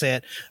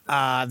opposite.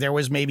 There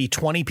was maybe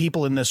 20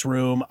 people in this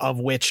room, of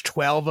which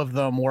 12 of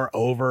them were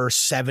over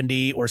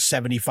 70 or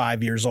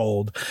 75 years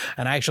old.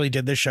 And I actually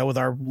did this show with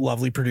our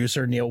lovely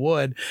producer, Neil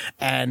Wood,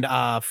 and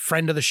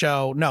friend of the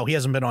show. No, he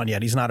hasn't been on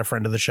yet. He's not a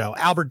friend of the show.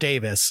 Albert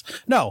Davis.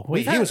 No,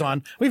 he was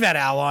on. We've had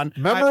Al on.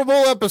 Memorable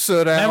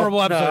episode, Al.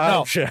 Memorable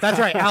episode. No, that's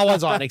right. Al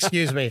was on.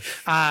 Excuse me.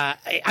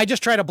 I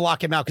just try to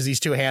block him out because he's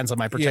too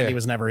handsome. I pretend he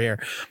was never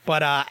here.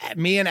 But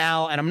me and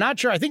Al, and I'm not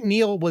sure, I think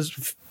Neil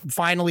was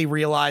finally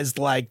realized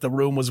like the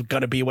room was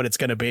going to be what it's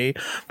going to be.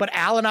 But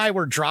Al and I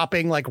were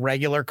dropping like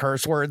regular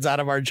curse words out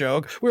of our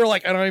joke. We were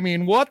like, and I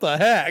mean, what the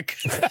heck?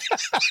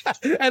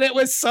 And it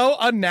was so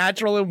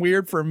unnatural and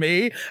weird for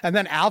me. And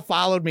then Al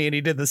followed me and he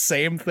did the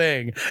same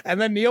thing.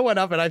 And then Neil went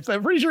up, and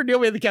I'm pretty sure Neil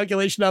made the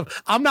calculation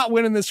of, I'm not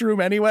winning this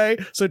room anyway,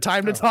 so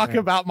time to talk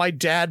about my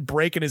dad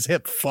breaking his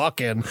hip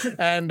fucking.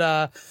 And,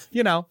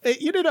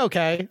 you did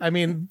okay. I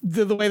mean,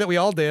 the way that we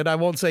all did. I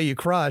won't say you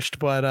crushed,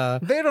 but...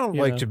 they don't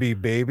like to be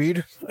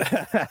babied.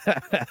 I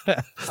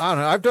don't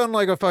know. I've done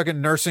like a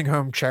fucking nursing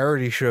home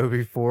charity show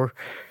before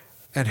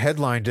and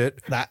headlined it.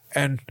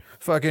 And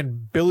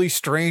fucking Billy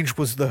Strange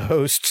was the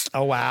host.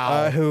 Oh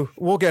wow! Who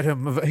we'll get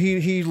him.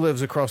 He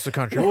lives across the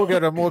country. We'll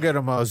get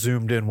him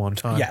zoomed in one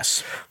time.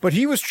 Yes, but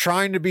he was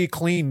trying to be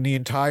clean the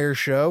entire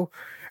show,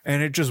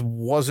 and it just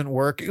wasn't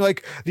working.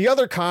 Like the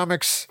other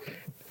comics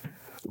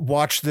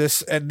watched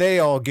this and they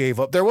all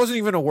gave up. There wasn't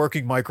even a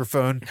working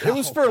microphone. It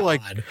was for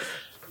like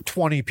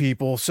 20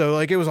 people, so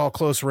like it was all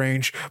close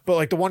range, but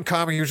like the one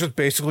comic, he was just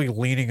basically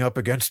leaning up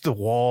against the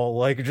wall,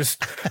 like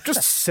just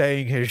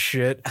saying his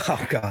shit.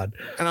 Oh god.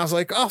 And I was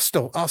like, I'll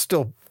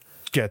still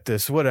get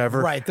this, whatever.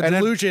 Right. The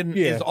delusion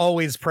is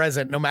always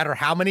present, no matter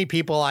how many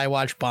people I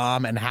watch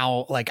bomb and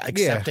how like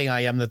accepting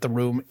I am that the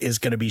room is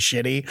going to be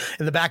shitty.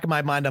 In the back of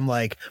my mind, I'm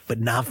like,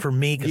 but not for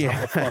me, because I'm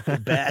the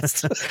fucking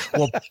best.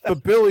 Well,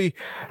 but Billy,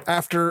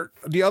 after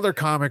the other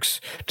comics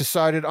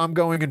decided I'm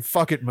going in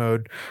fuck it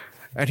mode,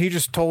 and he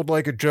just told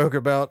like a joke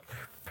about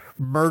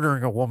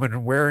murdering a woman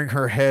and wearing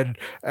her head,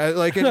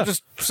 like, and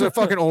just so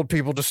fucking old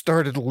people just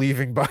started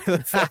leaving by the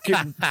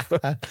fucking.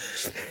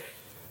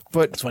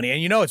 But it's funny,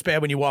 and it's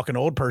bad when you walk an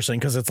old person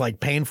because it's like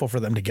painful for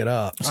them to get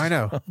up. I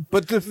know,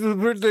 but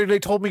they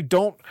told me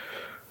don't.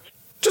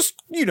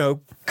 Just,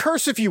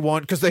 curse if you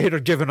want, because they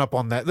had given up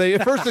on that.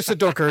 At first they said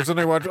don't curse, and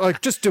they were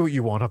like, just do what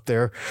you want up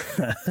there,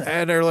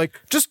 and they're like,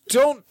 just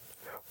don't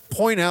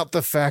point out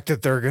the fact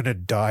that they're gonna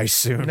die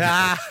soon.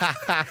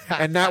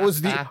 And that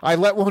was I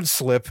let one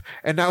slip,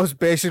 and that was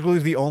basically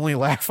the only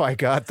laugh I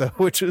got, though,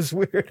 which is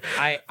weird.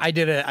 I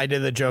did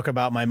a joke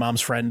about my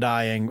mom's friend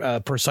dying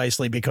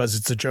precisely because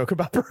it's a joke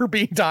about her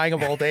dying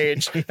of old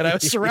age, and I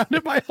was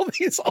surrounded by all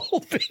these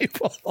old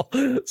people.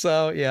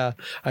 So yeah,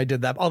 I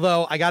did that.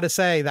 Although I gotta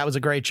say that was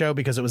a great show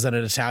because it was at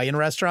an Italian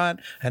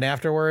restaurant, and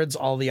afterwards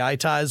all the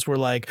itas were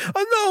like,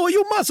 oh no,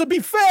 you mustn't be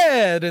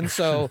fed. And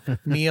so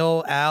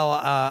Neil, Al,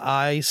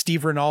 I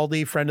Steve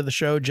Rinaldi, friend of the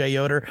show, Jay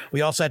Yoder.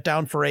 We all sat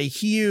down for a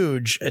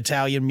huge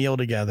Italian meal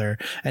together.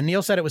 And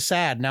Neil said it was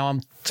sad. Now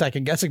I'm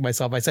second guessing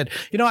myself. I said,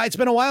 it's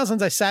been a while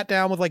since I sat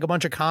down with like a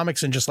bunch of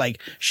comics and just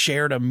like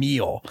shared a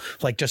meal,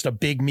 like just a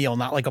big meal,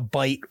 not like a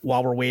bite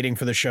while we're waiting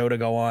for the show to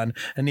go on.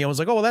 And Neil was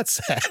like, oh, well,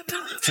 that's sad.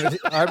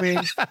 I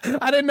mean,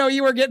 I didn't know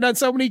you were getting on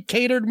so many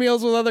catered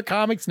meals with other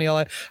comics,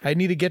 Neil. I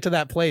need to get to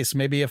that place.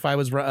 Maybe if I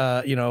was,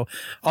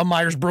 on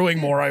Myers Brewing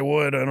more, I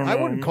would. I don't know. I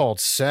wouldn't call it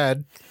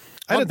sad.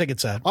 I didn't think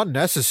it's sad.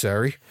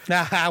 Unnecessary.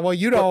 Well,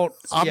 you don't.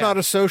 I'm not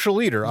a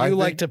social eater. You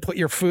like to put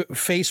your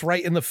face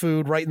right in the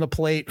food, right in the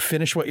plate,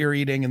 finish what you're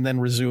eating, and then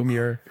resume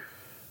your.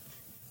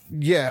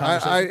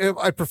 Yeah,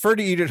 I prefer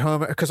to eat at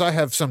home because I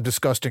have some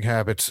disgusting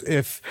habits.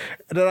 That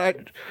I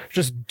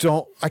just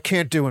don't, I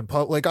can't do in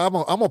public. Like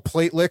I'm a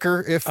plate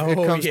licker if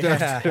it comes down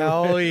to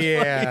hell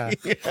yeah,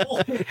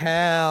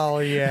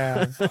 hell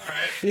yeah.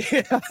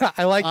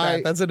 I like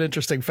that. That's an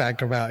interesting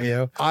fact about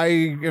you.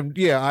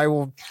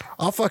 I'll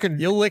fucking.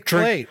 You'll lick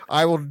drink. plate.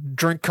 I will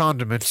drink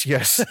condiments.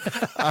 Yes,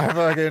 I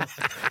fucking.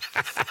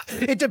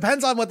 It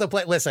depends on what the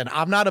plate. Listen,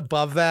 I'm not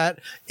above that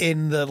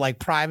in the like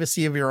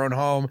privacy of your own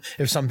home.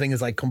 If something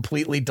is like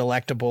completely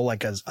delectable,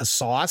 like a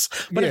sauce,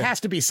 but it has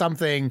to be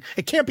something.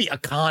 It can't be a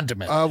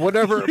condiment.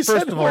 Whatever. You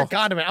First of all,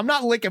 condiment. I'm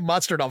not licking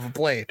mustard off a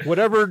plate.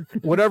 Whatever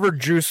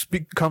juice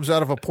comes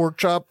out of a pork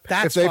chop.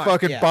 That's if they fine,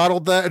 fucking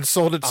bottled that and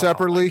sold it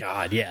separately. Oh my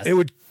God, yes. It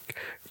would.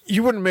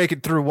 You wouldn't make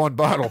it through one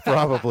bottle,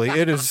 probably.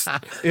 It is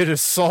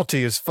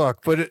salty as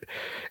fuck, but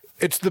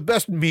it's the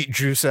best meat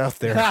juice out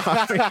there.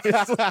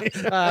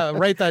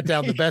 Write that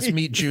down. The best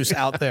meat juice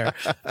out there.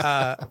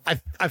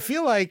 I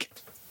feel like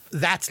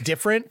that's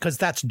different because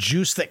that's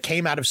juice that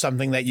came out of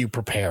something that you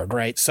prepared,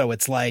 right? So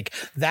it's like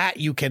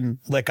that you can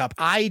lick up.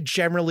 I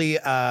generally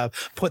I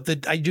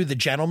do the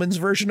gentleman's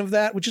version of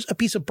that, which is a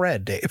piece of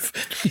bread, Dave.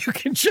 You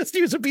can just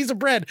use a piece of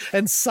bread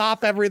and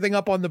sop everything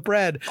up on the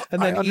bread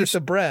and then eat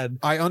the bread.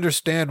 I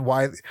understand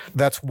why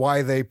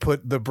they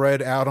put the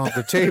bread out on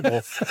the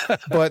table,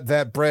 but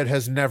that bread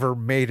has never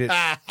made it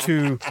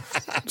to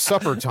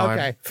supper time.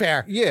 Okay,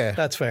 fair. Yeah.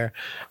 That's fair.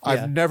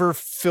 I've never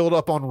filled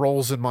up on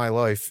rolls in my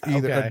life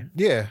either. Okay.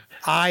 Yeah.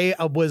 I'm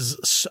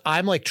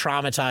like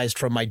traumatized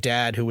from my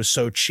dad, who was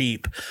so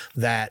cheap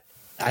that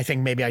I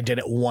think maybe I did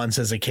it once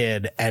as a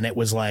kid, and it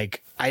was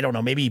like, I don't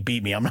know, maybe he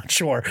beat me. I'm not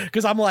sure.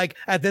 Because I'm like,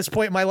 at this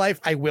point in my life,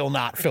 I will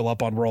not fill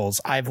up on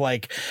rolls. I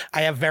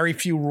have very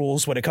few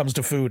rules when it comes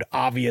to food,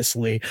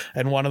 obviously.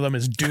 And one of them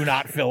is do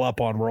not fill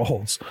up on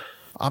rolls.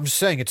 I'm just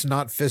saying it's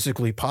not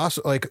physically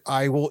possible. Like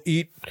I will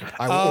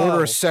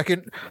order a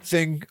second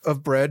thing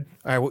of bread.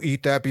 I will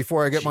eat that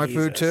before I get my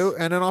food too.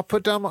 And then I'll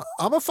put down,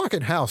 I'm a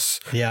fucking house.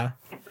 Yeah.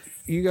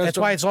 You guys. That's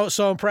why it's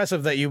so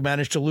impressive that you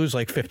managed to lose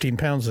like 15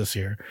 pounds this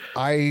year.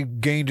 I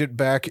gained it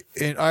back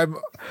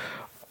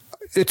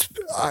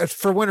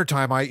for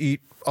wintertime. I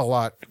eat a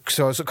lot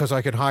because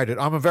I can hide it.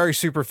 I'm a very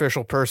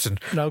superficial person.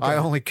 Okay. I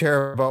only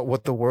care about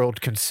what the world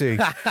can see.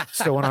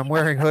 So when I'm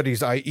wearing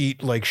hoodies, I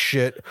eat like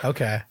shit.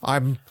 Okay.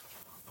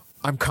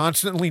 I'm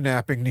constantly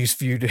napping these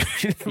few days.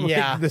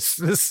 Yeah.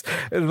 This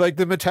like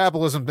the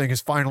metabolism thing is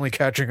finally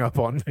catching up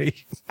on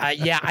me.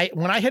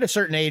 When I hit a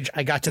certain age,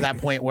 I got to that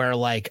point where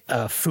like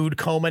food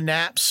coma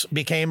naps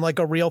became like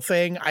a real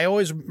thing. I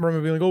always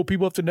remember being like, oh,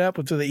 people have to nap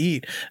until they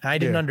eat. And I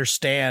didn't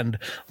understand.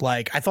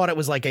 Like, I thought it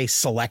was like a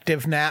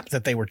selective nap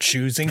that they were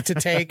choosing to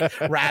take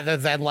rather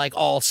than like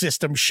all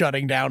systems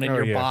shutting down in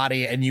your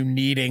body and you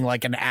needing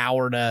like an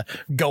hour to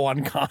go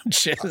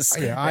unconscious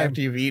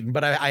after you've eaten.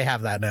 But I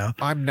have that now.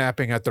 I'm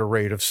napping at the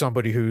rate of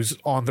somebody who's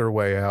on their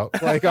way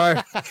out. Like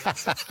because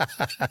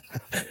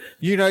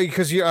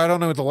I don't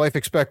know what the life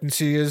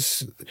expectancy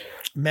is.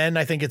 Men,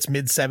 I think it's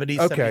mid 70s,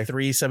 okay.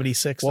 73,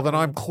 76. Well, then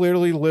I'm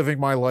clearly living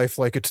my life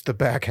like it's the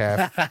back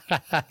half.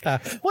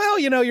 Well,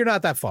 you're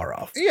not that far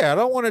off. Yeah, I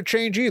don't want to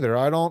change either.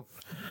 I don't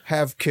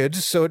have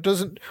kids, so it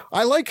doesn't.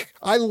 I like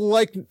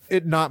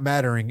it not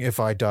mattering if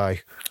I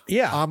die.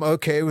 Yeah, I'm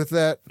okay with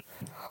that.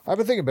 I've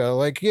been thinking about it.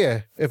 Like,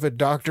 if a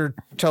doctor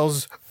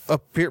tells a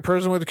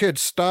person with a kid,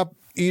 stop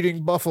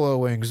eating buffalo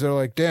wings, they're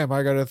like, damn,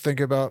 I gotta think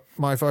about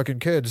my fucking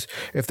kids.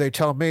 If they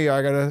tell me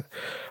I gotta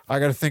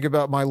think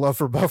about my love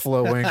for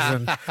buffalo wings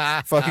and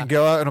fucking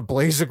go out in a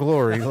blaze of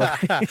glory.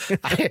 Like,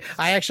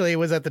 I actually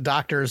was at the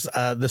doctor's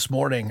this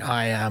morning.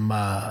 I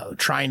am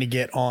trying to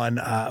get on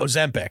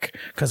Ozempic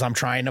because I'm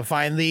trying to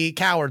find the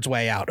coward's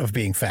way out of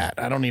being fat.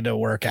 I don't need to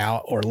work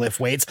out or lift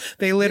weights.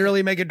 They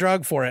literally make a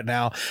drug for it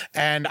now.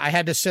 And I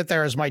had to sit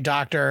there as my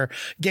doctor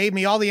gave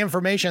me all the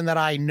information that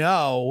I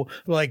know.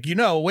 Like,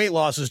 weight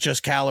loss is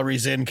just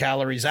calories in,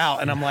 calories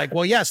out. And I'm like,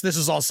 well, yes, this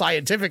is all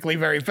scientifically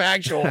very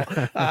factual.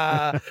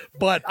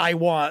 But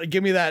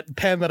give me that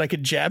pen that I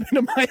could jab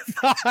into my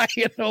thigh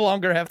and no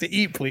longer have to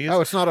eat, please. Oh,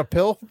 it's not a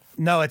pill?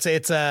 No,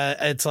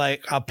 it's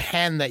like a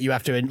pen that you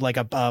have to, like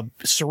a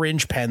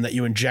syringe pen that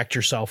you inject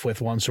yourself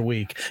with once a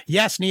week.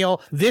 Yes,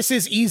 Neil, this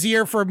is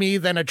easier for me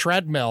than a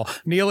treadmill.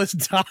 Neil is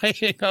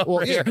dying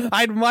over here.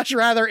 I'd much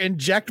rather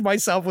inject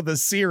myself with a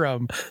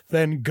serum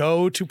than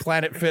go to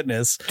Planet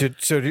Fitness.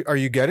 Are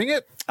you getting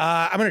it?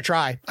 I'm going to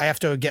try. I have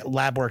to get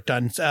lab work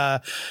done.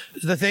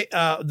 The thing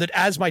that,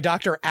 as my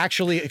doctor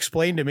actually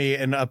explained to me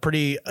in a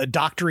pretty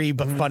doctory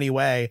but funny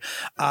way,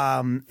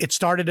 it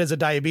started as a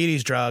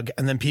diabetes drug,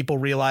 and then people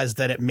realized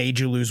that it made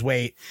you lose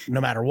weight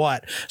no matter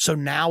what. So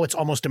now it's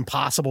almost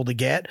impossible to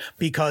get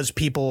because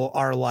people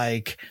are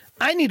like,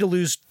 I need to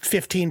lose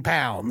 15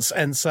 pounds.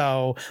 And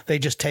so they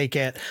just take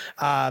it.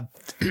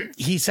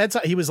 He said,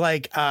 he was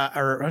like,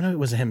 or no, it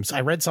was him.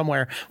 I read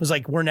somewhere, it was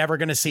like, we're never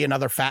going to see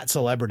another fat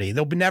celebrity.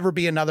 There'll never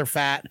be another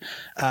fat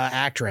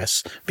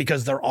actress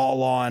because they're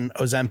all on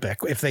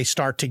Ozempic. If they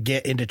start to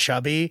get into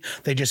chubby,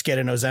 they just get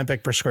an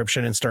Ozempic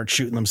prescription and start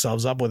shooting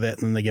themselves up with it.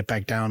 And then they get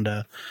back down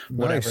to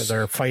whatever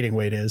their fighting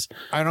weight is.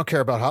 I don't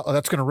care about how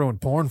that's going to ruin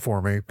porn for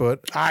me,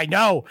 but I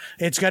know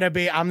it's going to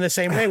be, I'm the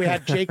same way. We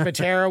had Jake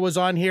Matera was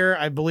on here,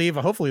 I believe.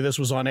 Hopefully this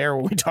was on air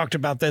when we talked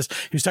about this.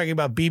 He was talking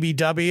about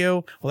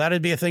BBW. Well,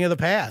 that'd be a thing of the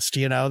past.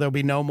 You know, there'll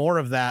be no more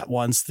of that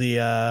once the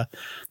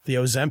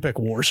Ozempic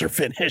wars are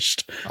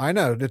finished. I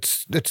know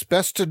it's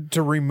best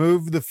to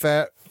remove the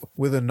fat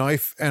with a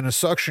knife and a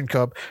suction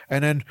cup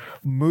and then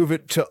move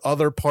it to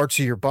other parts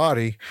of your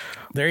body.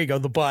 There you go.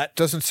 The butt.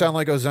 Doesn't sound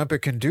like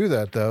Ozempic can do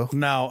that though.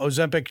 No,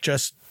 Ozempic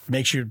just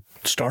makes you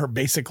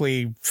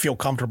basically feel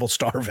comfortable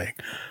starving.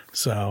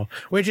 So,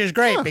 which is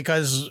great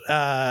because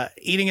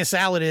eating a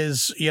salad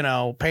is,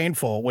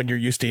 painful when you're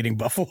used to eating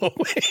buffalo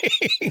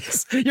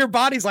wings. Your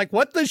body's like,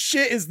 what the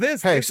shit is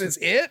this? Hey, this is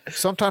it?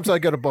 Sometimes I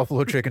get a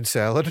buffalo chicken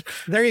salad.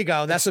 There you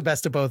go. That's the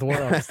best of both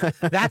worlds.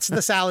 That's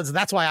the salads.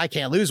 That's why I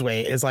can't lose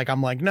weight is like,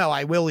 I'm like, no,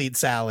 I will eat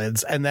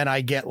salads. And then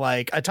I get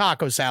like a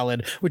taco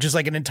salad, which is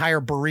like an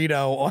entire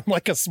burrito on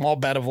like a small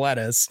bed of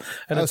lettuce.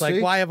 And it's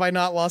like, why have I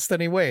not lost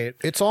any weight?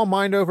 It's all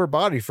mind over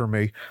body for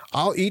me.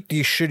 I'll eat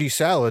these shitty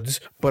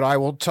salads, but I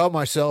will tell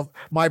myself,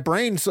 my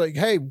brain's like,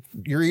 hey,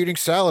 you're eating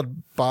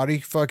salad, body,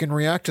 fucking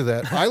react to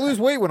that. I lose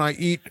weight when I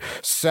eat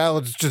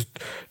salads just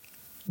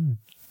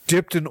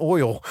dipped in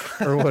oil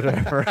or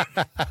whatever.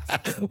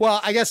 Well,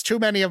 I guess too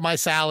many of my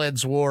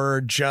salads were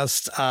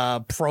just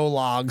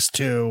prologues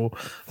to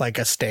like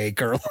a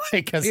steak or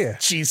like a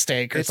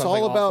cheesesteak or it's something. It's all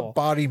awful. about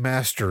body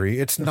mastery.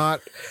 It's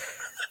not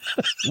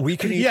we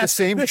can eat the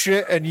same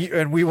shit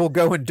and we will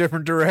go in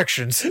different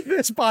directions.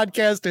 This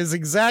podcast is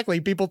exactly,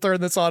 people turn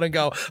this on and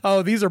go,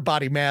 oh, these are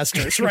body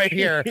masters right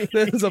here.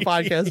 This is a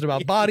podcast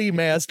about body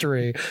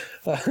mastery.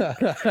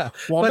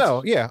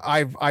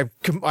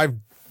 I've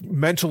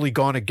mentally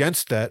gone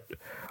against that.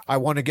 I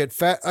want to get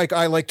fat. Like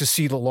I like to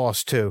see the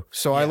loss too.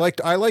 So I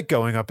like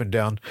going up and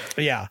down.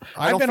 Yeah.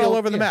 I've been all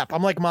over the map.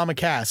 I'm like Mama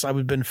Cass.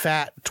 I've been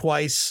fat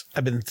twice.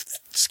 I've been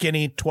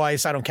skinny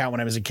twice. I don't count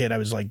when I was a kid. I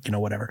was like,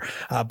 whatever.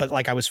 But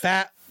like I was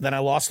fat, then I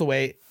lost the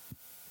weight.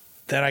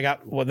 Then I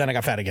got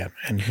fat again.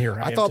 And here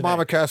I thought today.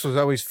 Mama Cass was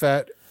always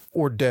fat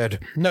or dead.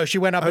 No, she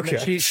went up.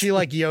 Okay. She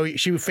like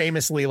she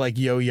famously like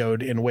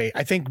yo-yoed in weight.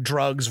 I think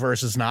drugs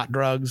versus not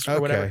drugs or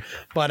whatever.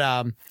 But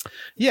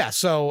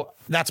so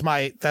that's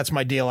my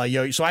deal. I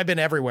yo. So I've been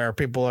everywhere.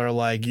 People are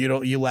like,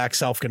 you lack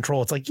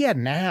self-control. It's like, yeah,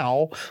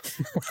 now.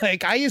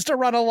 Like I used to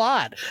run a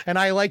lot and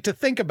I like to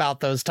think about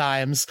those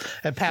times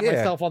and pat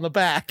myself on the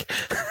back.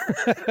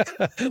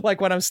 Like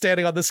when I'm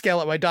standing on the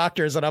scale at my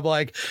doctor's and I'm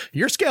like,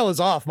 your scale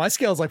is off. My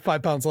scale is like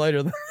 5 pounds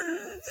lighter than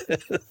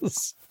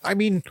this. I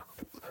mean,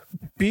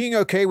 being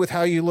okay with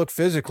how you look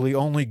physically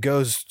only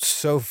goes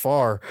so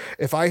far.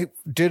 If I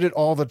did it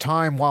all the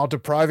time while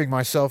depriving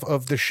myself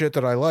of the shit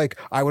that I like,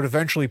 I would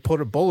eventually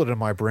put a bullet in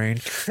my brain.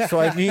 So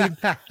I need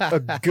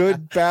a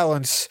good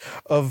balance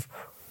of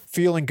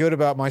feeling good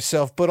about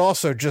myself, but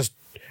also just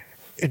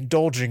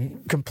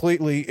indulging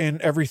completely in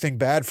everything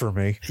bad for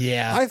me.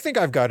 Yeah. I think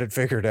I've got it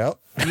figured out.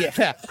 Yeah.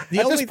 At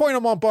this point,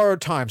 I'm on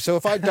borrowed time. So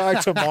if I die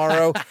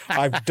tomorrow,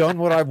 I've done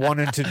what I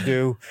wanted to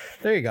do.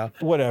 There you go.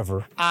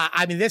 Whatever.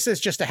 I mean, this is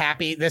just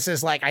this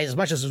is like, as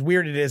much as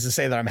weird it is to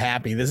say that I'm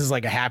happy, this is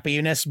like a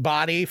happiness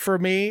body for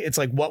me. It's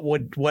like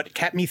what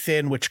kept me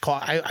thin,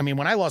 I mean,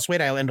 when I lost weight,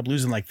 I ended up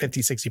losing like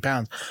 50, 60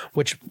 pounds,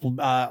 which,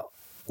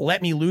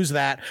 let me lose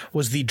that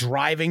was the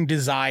driving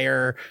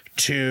desire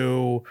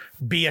to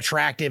be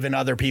attractive in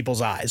other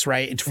people's eyes,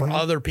 right? It's for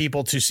other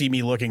people to see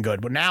me looking good.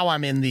 But now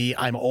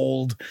I'm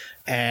old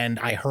and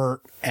I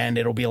hurt and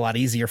it'll be a lot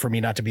easier for me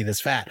not to be this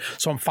fat.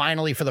 So I'm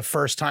finally for the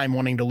first time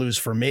wanting to lose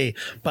for me.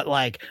 But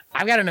like,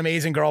 I've got an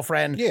amazing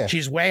girlfriend. Yeah.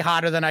 She's way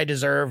hotter than I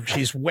deserve.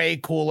 She's way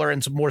cooler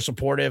and more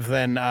supportive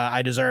than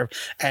I deserve.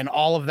 And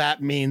all of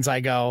that means I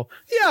go,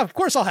 yeah, of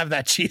course I'll have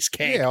that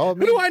cheesecake. Yeah,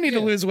 who do I need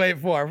to lose weight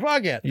for?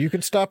 Fuck it. You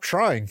can stop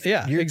trying.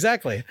 Yeah,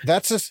 exactly.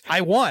 That's just.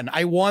 I won.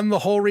 The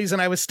whole reason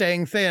I was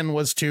staying thin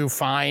was to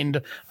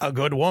find a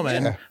good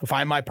woman,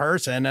 find my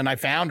person, and I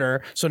found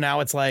her. So now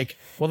it's like,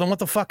 well, then what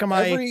the fuck am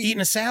I eating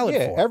a salad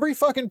for? Every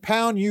fucking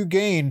pound you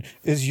gain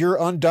is your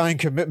undying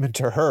commitment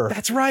to her.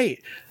 That's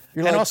right.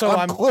 You're And like, also,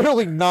 I'm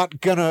clearly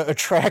not gonna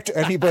attract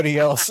anybody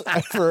else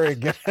ever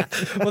again.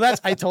 Well,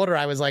 I told her,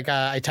 I was like,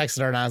 I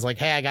texted her and I was like,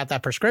 hey, I got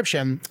that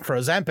prescription for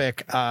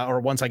Ozempic, or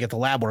once I get the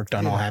lab work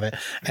done, I'll have it.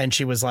 And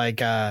she was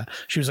like,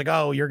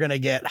 oh, you're going to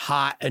get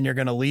hot and you're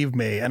going to leave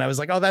me. And I was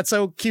like, oh, that's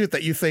so cute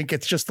that you think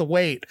it's just the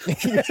weight.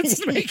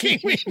 It's making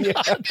me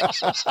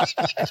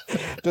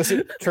Does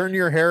it turn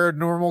your hair a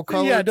normal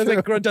color? Yeah.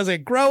 Does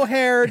it grow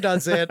hair?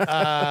 Does it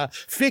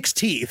fix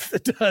teeth?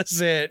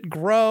 Does it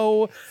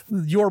grow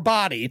your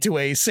body to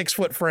a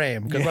 6-foot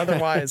frame? Because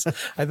otherwise,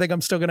 I think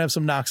I'm still going to have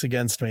some knocks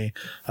against me.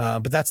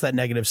 But that's that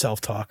negative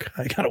self-talk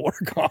I got to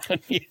work on.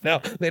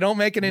 They don't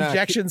make an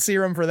injection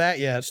serum for that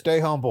yet. Stay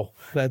humble.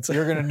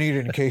 You're going to need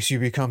it in case you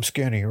become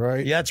skinny,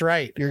 right? Yeah, that's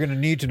right. You're going to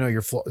need to know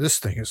your flaw. This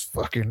thing is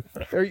fucking.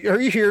 Are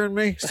you hearing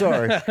me?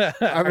 Sorry.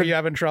 Are you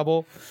having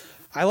trouble?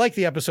 I like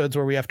the episodes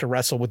where we have to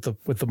wrestle with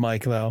the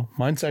mic, though.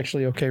 Mine's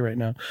actually okay right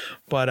now,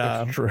 but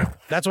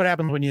that's what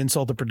happens when you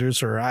insult the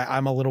producer.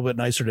 I'm a little bit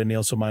nicer to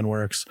Neil, so mine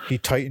works. He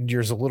tightened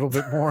yours a little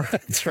bit more.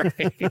 That's right.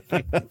 Go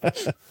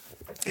to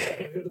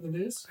the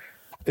news.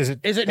 Is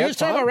it news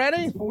time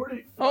already?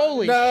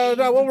 Holy! No,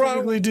 we'll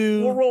Typically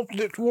do. We'll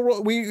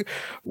roll.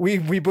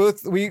 We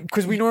both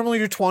because we normally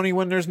do 20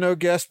 when there's no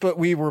guest, but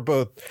we were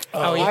both.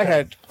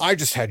 I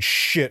just had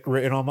shit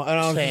written on my, and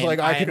I was just like,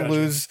 I could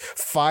lose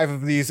 5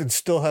 of these and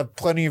still have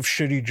plenty of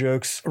shitty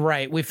jokes.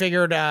 Right. We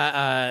figured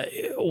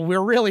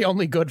we're really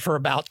only good for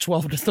about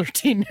 12 to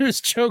 13 news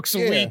jokes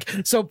a week,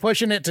 so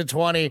pushing it to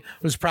 20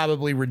 was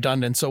probably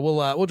redundant. So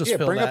we'll just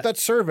fill bring that. up that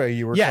survey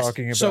you were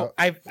talking about. So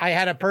I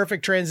had a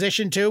perfect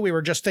transition too. We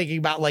were just thinking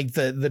about like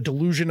the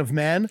delusion of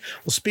men.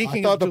 Well,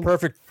 speaking I of thought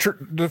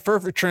the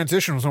perfect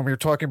transition was when we were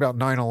talking about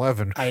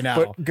 9/11. I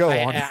know. But go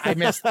on.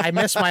 I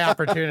missed my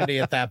opportunity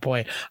at that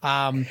point.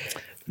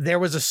 There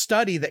was a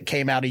study that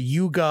came out, a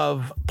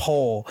YouGov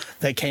poll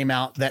that came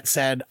out that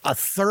said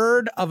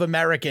 1/3 of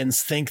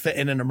Americans think that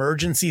in an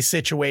emergency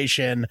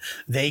situation,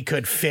 they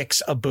could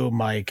fix a boom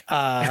mic.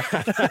 No,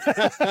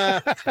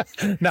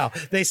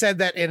 they said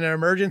that in an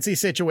emergency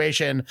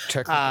situation,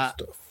 Technical stuff.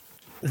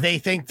 they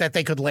think that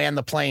they could land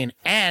the plane.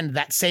 And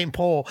that same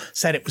poll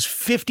said it was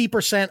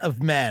 50%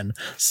 of men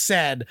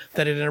said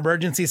that in an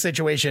emergency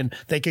situation,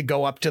 they could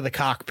go up to the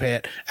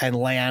cockpit and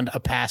land a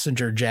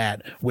passenger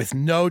jet with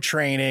no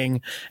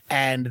training.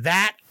 And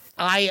that,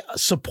 I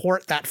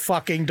support that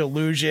fucking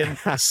delusion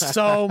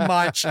so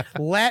much.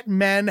 Let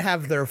men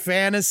have their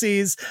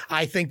fantasies.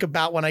 I think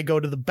about when I go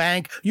to the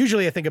bank.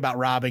 Usually I think about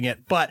robbing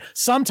it, but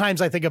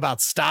sometimes I think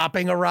about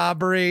stopping a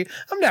robbery.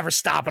 I'm never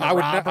stopping a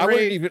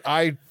robbery.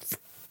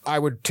 I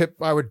would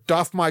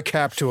doff my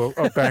cap to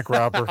a bank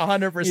robber.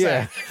 100%.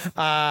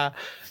 Yeah.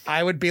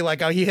 I would be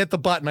like, oh, he hit the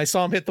button. I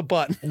saw him hit the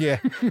button. Yeah.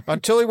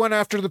 Until he went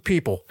after the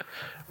people.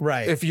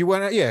 Right. If you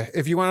went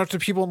after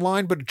people in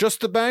line, but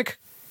just the bank.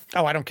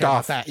 Oh, I don't care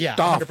about that. Yeah.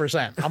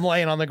 100%. I'm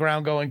laying on the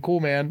ground going,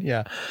 cool, man.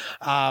 Yeah.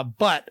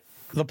 But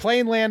the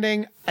plane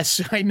landing,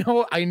 I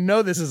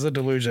know this is a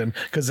delusion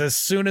because as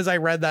soon as I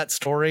read that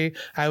story,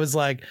 I was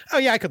like, oh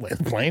yeah, I could land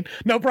the plane.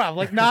 No problem.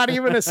 Like not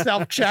even a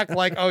self check.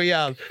 Like, oh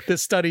yeah,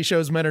 this study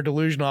shows men are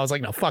delusional. I was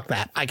like, no, fuck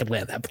that. I could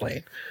land that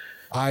plane.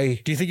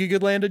 Do you think you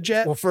could land a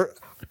jet? Well,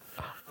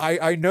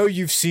 I know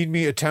you've seen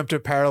me attempt to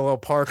parallel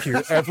park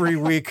you every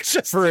week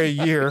for a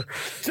year.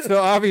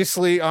 So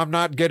obviously I'm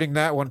not getting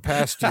that one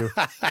past you.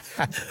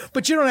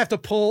 But you don't have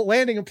to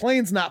landing a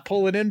plane's not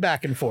pulling in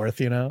back and forth,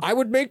 you know? I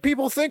would make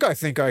people think I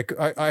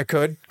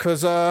could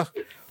because I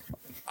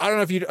don't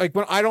know if you like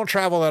when I don't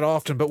travel that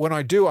often, but when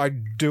I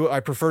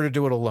prefer to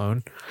do it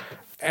alone.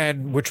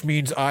 And which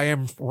means I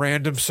am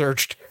random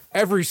searched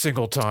every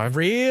single time.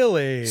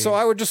 Really? So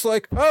I would just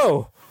like,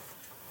 oh,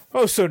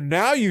 so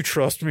now you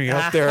trust me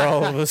up there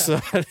all of a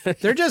sudden.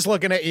 They're just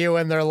looking at you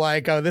and they're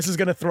like, oh, this is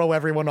going to throw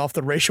everyone off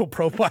the racial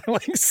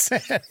profiling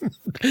set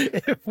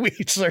if we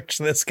search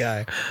this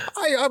guy.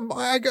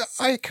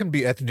 I can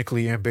be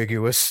ethnically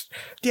ambiguous.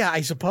 Yeah, I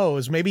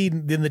suppose. Maybe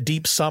in the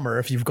deep summer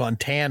if you've gone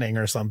tanning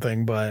or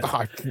something, but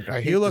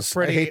you look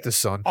pretty. I hate the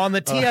sun. On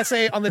the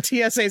TSA, on the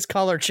TSA's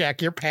color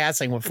check, you're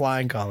passing with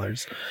flying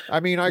colors. I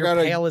mean, you're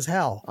pale as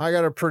hell. I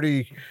got a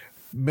pretty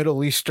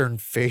Middle Eastern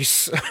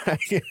face.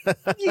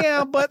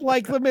 Yeah, but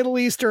like the Middle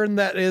Eastern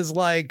that is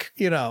like,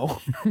 I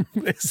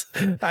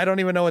don't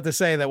even know what to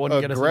say that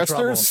wouldn't get us in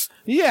trouble.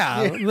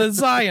 Yeah, the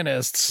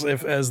Zionists,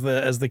 as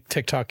the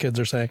TikTok kids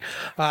are saying.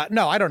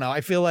 No, I don't know.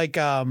 I feel like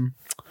I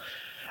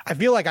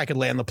could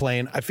land the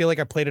plane. I feel like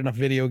I played enough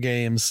video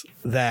games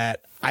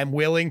that I'm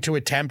willing to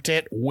attempt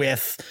it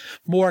with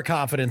more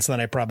confidence than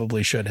I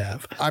probably should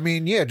have. I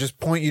mean, yeah, just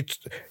point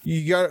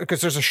you got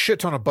because there's a shit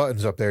ton of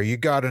buttons up there. You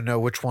got to know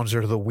which ones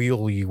are the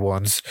wheelie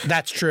ones.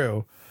 That's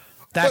true.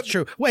 That's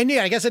true. Well, and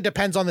yeah, I guess it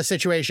depends on the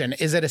situation.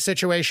 Is it a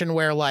situation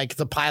where like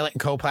the pilot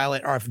and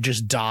co-pilot have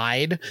just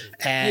died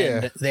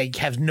and they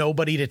have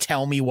nobody to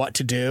tell me what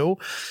to do?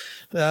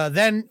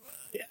 Then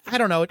I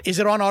don't know. Is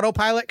it on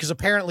autopilot? Because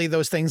apparently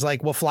those things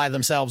like will fly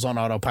themselves on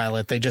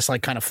autopilot. They just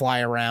like kind of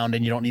fly around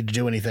and you don't need to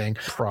do anything.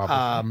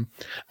 Probably.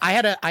 I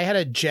had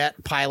a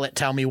jet pilot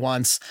tell me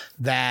once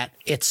that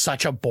it's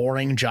such a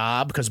boring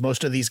job because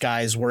most of these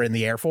guys were in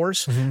the Air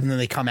Force and then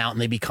they come out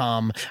and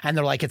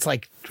they're like it's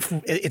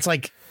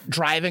like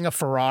driving a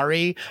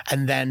Ferrari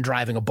and then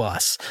driving a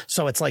bus.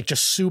 So it's like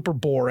just super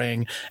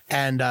boring.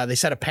 And they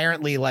said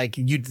apparently like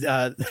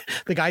the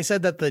guy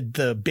said that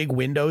the big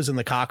windows in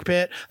the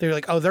cockpit, they were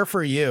like, oh, they're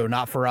for you,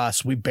 not for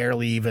us. We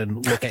barely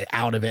even look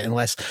out of it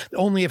unless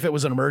only if it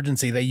was an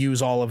emergency. They use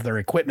all of their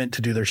equipment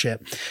to do their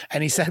shit.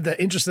 And he said the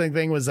interesting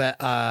thing was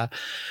that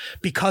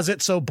because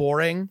it's so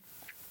boring,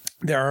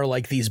 there are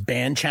like these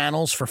band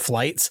channels for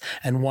flights.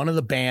 And one of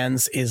the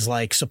bands is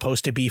like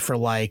supposed to be for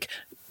like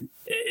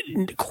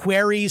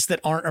queries that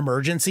aren't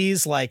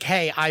emergencies, like,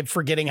 hey, I'm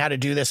forgetting how to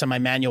do this and my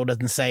manual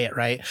doesn't say it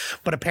right.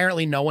 But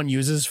apparently no one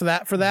uses for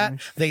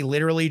that. They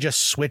literally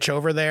just switch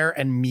over there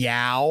and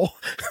meow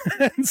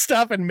and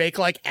stuff and make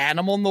like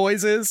animal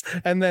noises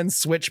and then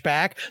switch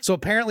back. So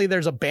apparently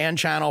there's a band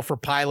channel for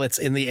pilots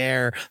in the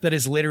air that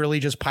is literally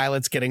just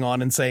pilots getting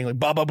on and saying like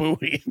Baba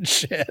Booey and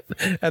shit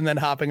and then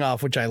hopping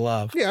off, which I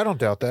love. Yeah, I don't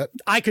doubt that.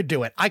 I could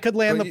do it. I could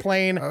land the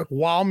plane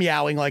while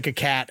meowing like a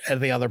cat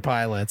at the other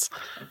pilots.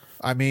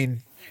 I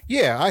mean,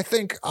 yeah, I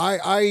think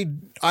I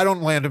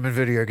don't land them in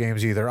video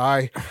games either.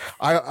 I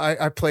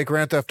play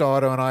Grand Theft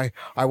Auto and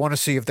I want to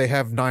see if they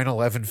have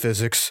 9/11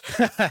 physics.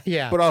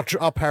 Yeah, but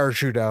I'll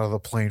parachute out of the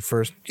plane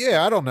first.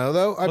 Yeah, I don't know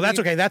though. Well, that's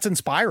okay. That's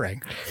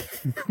inspiring.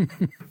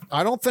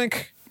 I don't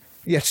think.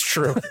 Yeah, it's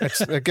true.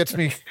 It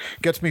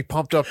gets me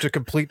pumped up to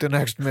complete the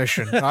next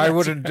mission. I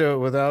wouldn't do it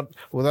without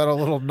a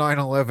little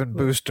 9/11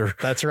 booster.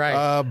 That's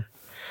right.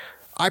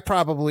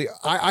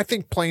 I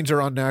think planes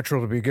are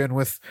unnatural to begin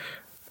with.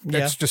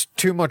 It's just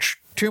too much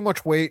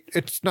weight.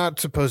 It's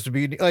not supposed to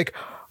be like,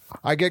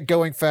 I get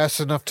going fast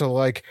enough to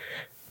like,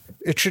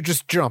 it should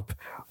just jump.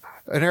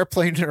 An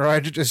airplane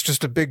ride is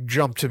just a big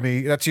jump to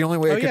me. That's the only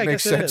way it can make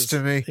sense to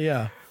me.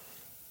 Yeah.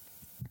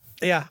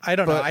 Yeah, I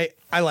don't know.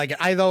 I like it.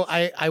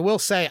 I will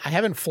say I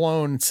haven't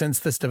flown since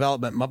this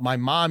development. My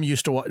mom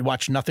used to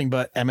watch nothing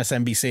but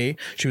MSNBC.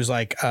 She was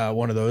like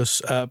one of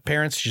those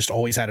parents. She just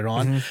always had it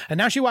on. And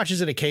now she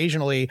watches it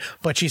occasionally,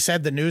 but she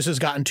said the news has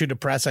gotten too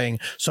depressing.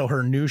 So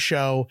her new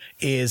show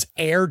is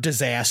Air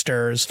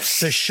Disasters,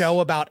 the show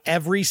about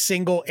every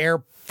single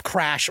air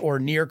crash or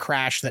near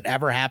crash that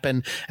ever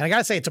happened. And I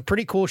gotta say, it's a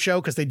pretty cool show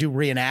because they do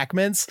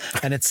reenactments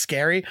and it's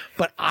scary.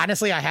 But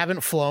honestly, I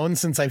haven't flown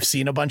since I've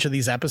seen a bunch of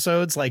these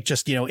episodes, like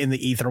just, in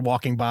the ether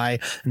walking by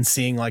and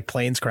seeing like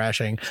planes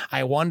crashing.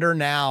 I wonder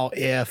now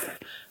if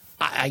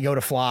I go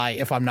to fly,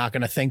 if I'm not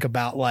going to think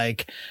about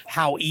like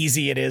how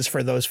easy it is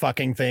for those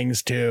fucking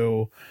things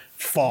to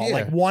fall. Yeah.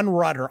 Like one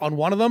rudder on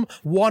one of them,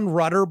 one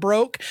rudder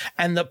broke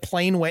and the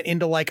plane went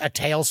into like a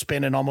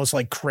tailspin and almost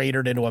like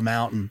cratered into a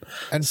mountain.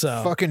 And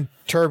so fucking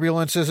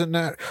turbulence, isn't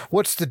that?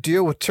 What's the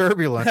deal with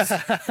turbulence?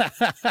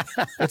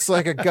 It's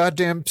like a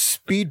goddamn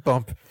speed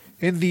bump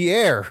in the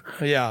air.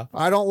 Yeah.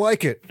 I don't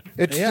like it.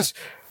 It's just,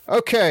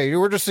 okay,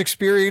 we're just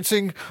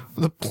experiencing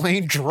the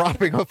plane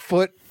dropping a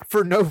foot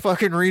for no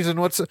fucking reason.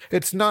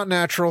 It's not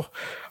natural.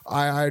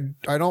 I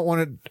don't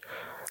want to.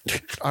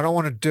 I don't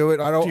want to do it.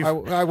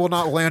 I will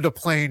not land a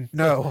plane.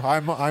 No,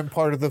 I'm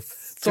part of the.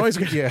 It's always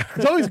good. Yeah,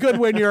 it's always good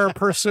when you're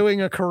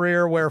pursuing a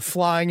career where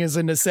flying is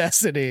a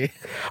necessity.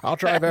 I'll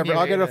drive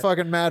I'll get a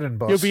fucking Madden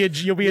bus.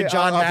 You'll be a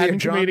John Madden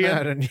comedian.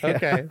 Madden, yeah.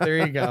 Okay,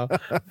 there you go.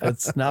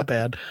 That's not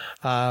bad.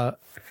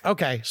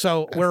 Okay,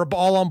 so we're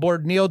all on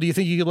board. Neil, do you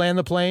think you could land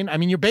the plane? I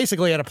mean, you're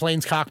basically at a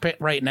plane's cockpit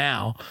right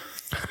now.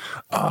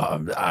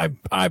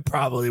 I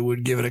probably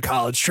would give it a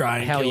college try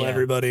and kill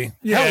everybody.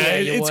 Yeah,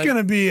 it's going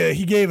to be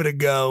he gave it a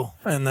go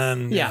and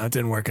then it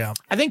didn't work out.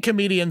 I think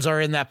comedians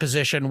are in that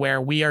position where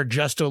we are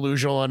just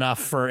delusional enough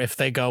for if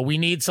they go, we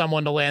need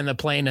someone to land the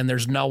plane and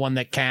there's no one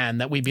that can,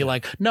 that we'd be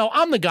like, no,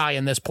 I'm the guy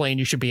in this plane.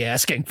 You should be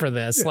asking for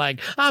this. Yeah.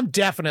 Like, I'm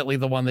definitely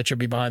the one that should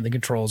be behind the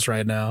controls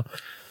right now.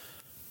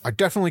 I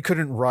definitely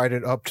couldn't ride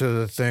it up to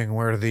the thing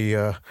where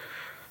the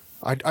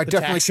I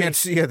definitely taxi. Can't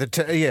see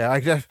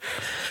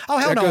oh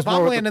hell no! If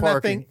I'm landing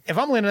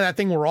that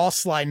thing, we're all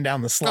sliding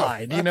down the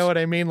slide. You know what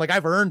I mean? Like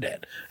I've earned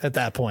it at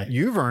that point.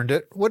 You've earned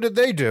it. What did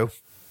they do?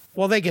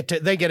 Well, they get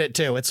it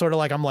too. It's sort of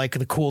like I'm like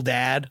the cool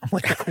dad. I'm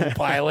like the cool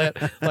pilot.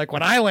 Like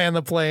when I land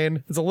the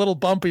plane, it's a little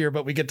bumpier,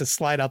 but we get to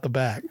slide out the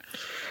back.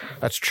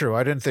 That's true.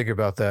 I didn't think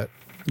about that.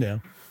 Yeah,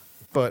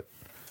 but.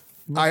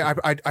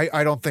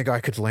 I don't think I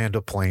could land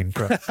a plane.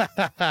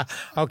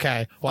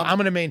 Okay. Well, I'm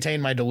going to maintain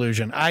my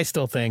delusion. I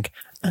still think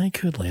I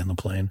could land the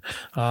plane.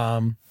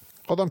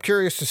 Although I'm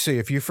curious to see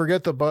if you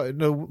forget the button,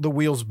 the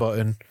wheels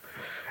button,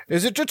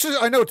 is it just?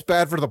 I know it's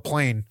bad for the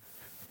plane.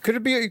 Could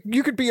it be?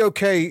 You could be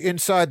okay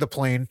inside the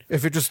plane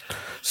if it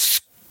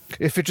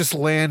just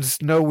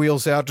lands, no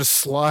wheels out, just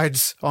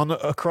slides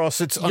across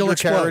its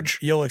undercarriage.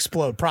 You'll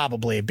explode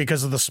probably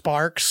because of the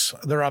sparks.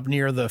 They're up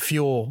near the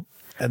fuel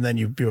and then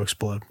you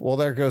explode. Well,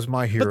 there goes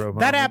my hero moment.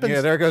 That happens.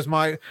 Yeah, there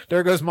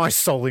goes my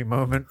Sully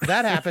moment.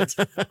 That happens.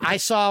 I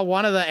saw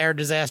one of the air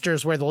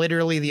disasters where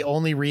literally the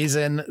only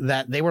reason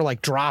that they were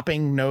like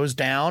dropping nose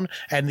down,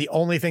 and the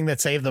only thing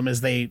that saved them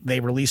is they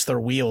released their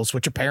wheels,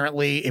 which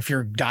apparently if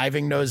you're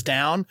diving nose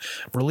down,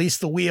 release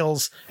the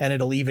wheels and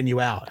it'll even you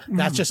out.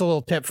 That's just a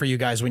little tip for you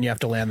guys when you have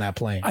to land that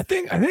plane. I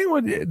think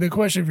what the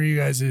question for you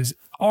guys is: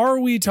 are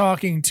we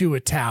talking to a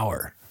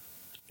tower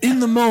in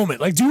the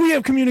moment? Like, do we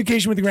have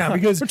communication with the ground?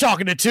 Because we're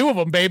talking to two of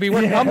them, baby.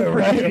 We're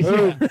right.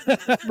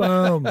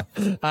 Boom.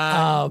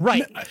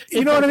 Right.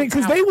 You know what I mean?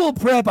 Because they will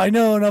prep. I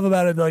know enough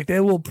about it. Like, they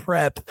will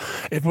prep.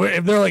 If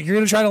they're like, you're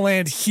going to try to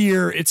land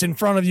here, it's in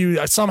front of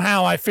you.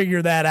 Somehow I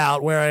figure that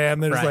out where I am.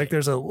 There's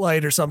there's a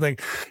light or something,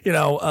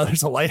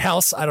 there's a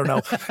lighthouse. I don't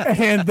know.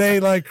 And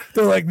they're like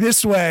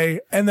this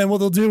way. And then what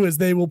they'll do is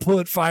they will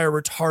put fire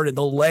retardant.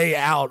 They'll lay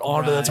out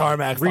onto the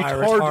tarmac fire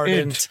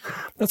retardant.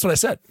 That's what I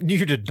said.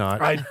 You did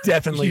not. I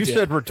definitely You did.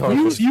 said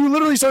retardant. You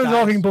literally started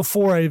talking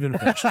before I even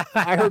finished.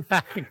 I heard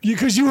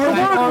Because you heard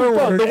the word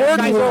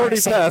was already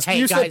Hey, passed. hey,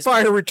 You guys. said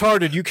fire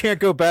retarded. You can't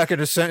go back in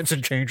a sentence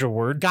and change a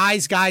word.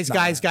 Guys,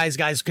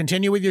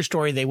 continue with your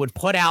story. They would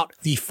put out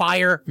the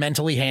fire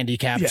mentally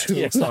handicapped.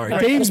 Yeah, sorry.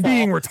 Dave's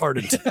being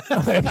retarded.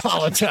 I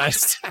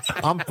apologize.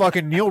 I'm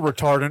fucking Neil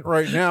retardant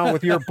right now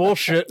with your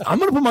bullshit. I'm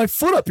going to put my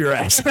foot up your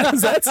ass. How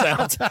does that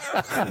sound?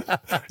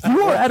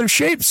 You are out of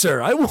shape,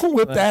 sir. I will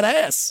whip that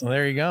ass. Well,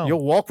 there you go.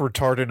 You'll walk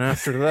retardant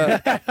after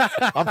that.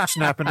 I'm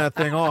snapping that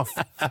thing off.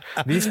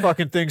 These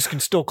fucking things can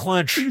still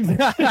clench.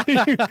 Yeah,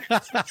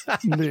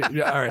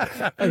 all right.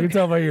 I can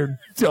tell by your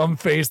dumb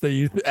face that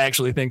you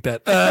actually think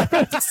that.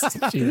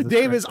 Jesus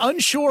Dave Christ. is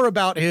unsure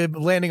about him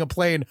landing a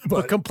plane,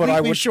 but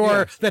completely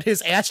sure that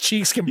his ass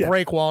cheeks can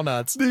break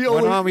walnuts.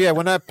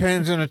 When that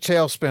pin's in a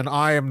tailspin,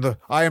 I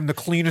am the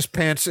cleanest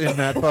pants in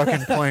that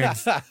fucking plane.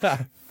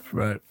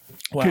 Right.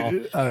 Wow.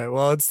 All right.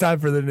 Well, it's time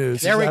for the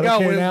news. There Is we that go.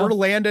 okay now? We're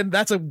landing.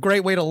 That's a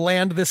great way to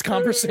land this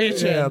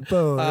conversation. Yeah,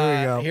 boom. There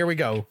we go. Here we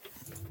go.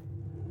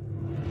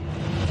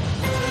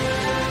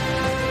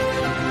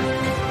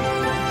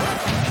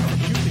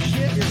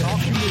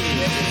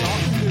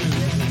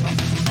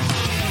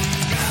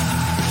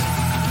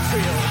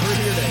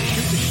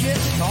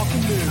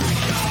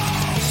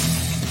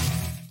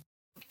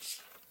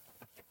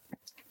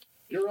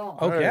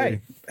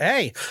 Okay.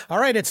 Hey. All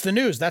right. It's the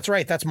news. That's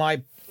right. That's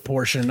my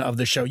portion of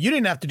the show. You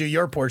didn't have to do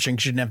your portion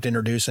because you didn't have to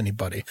introduce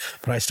anybody,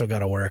 but I still got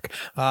to work.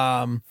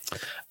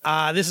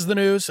 This is the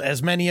news.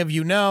 As many of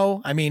you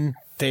know, I mean,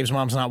 Dave's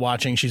mom's not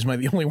watching. She's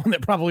the only one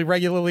that probably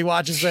regularly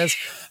watches this.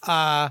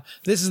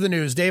 This is the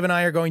news. Dave and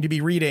I are going to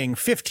be reading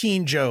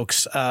 15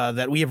 jokes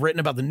that we have written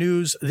about the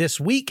news this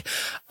week.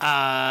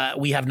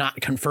 We have not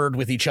conferred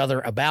with each other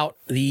about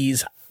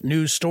these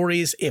news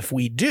stories. If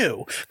we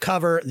do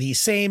cover the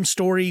same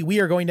story, we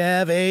are going to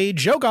have a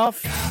joke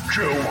off.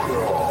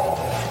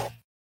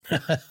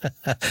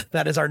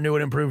 That is our new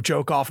and improved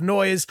joke off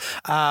noise,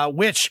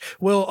 which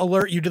will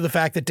alert you to the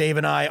fact that Dave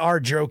and I are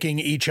joking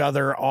each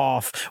other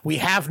off. We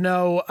have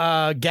no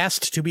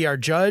guest to be our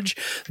judge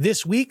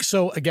this week.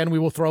 So again, we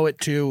will throw it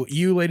to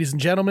you, ladies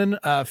and gentlemen.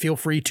 Feel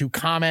free to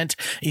comment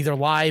either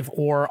live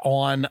or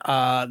on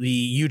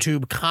the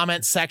YouTube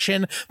comment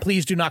section.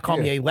 Please do not call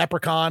me a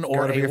leprechaun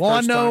or Gotta be a a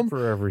lawn first time gnome,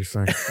 for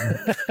everything.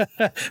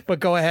 but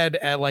go ahead,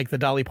 like the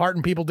Dolly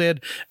Parton people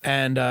did,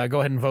 and go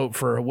ahead and vote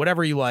for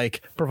whatever you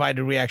like,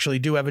 provided we actually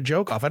do have a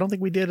joke off. I don't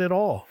think we did at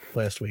all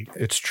last week.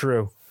 It's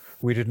true.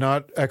 We did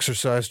not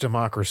exercise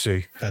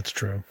democracy. That's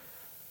true.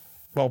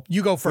 Well,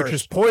 you go first. Which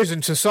is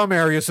poison to some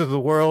areas of the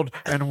world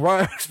and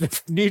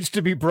needs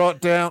to be brought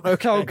down.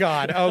 Okay. Oh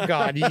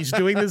God. He's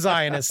doing the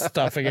Zionist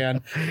stuff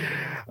again.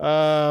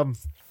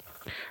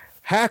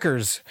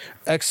 Hackers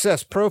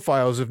access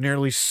profiles of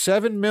nearly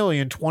 7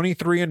 million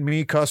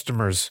 23andMe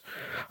customers.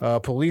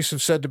 Police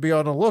have said to be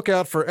on the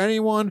lookout for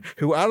anyone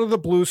who out of the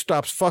blue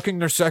stops fucking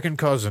their second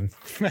cousin.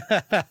 Well,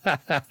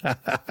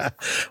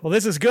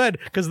 this is good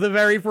because the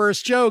very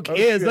first joke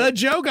is a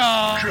joke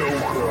off.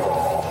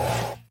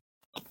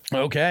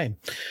 Okay.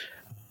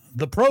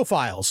 The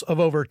profiles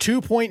of over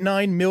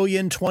 2.9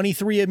 million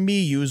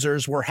 23andMe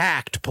users were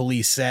hacked,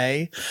 police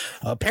say.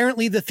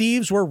 Apparently, the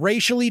thieves were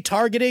racially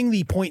targeting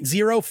the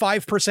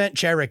 0.05%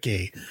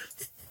 Cherokee.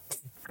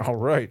 All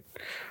right.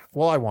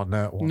 Well, I won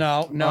that one.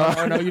 No,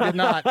 you did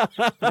not.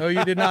 No,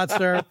 you did not,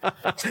 sir.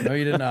 No,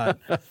 you did not.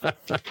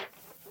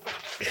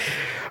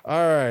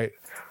 All right.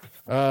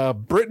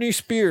 Britney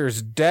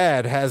Spears'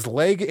 dad has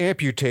leg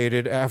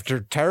amputated after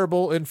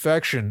terrible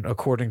infection,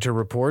 according to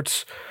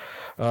reports.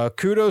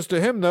 Kudos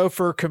to him, though,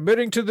 for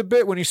committing to the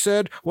bit when he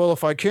said, well,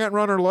 if I can't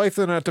run her life,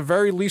 then at the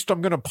very least,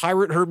 I'm going to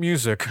pirate her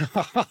music.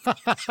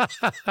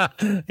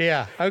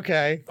 Yeah,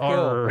 okay.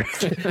 Cool.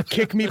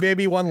 Kick me,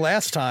 baby, one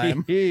last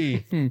time.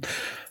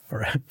 All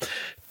right.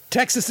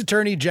 Texas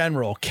Attorney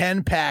General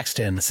Ken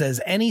Paxton says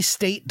any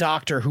state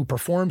doctor who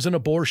performs an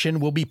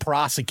abortion will be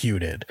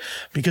prosecuted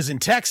because in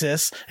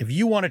Texas, if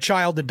you want a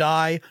child to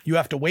die, you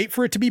have to wait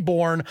for it to be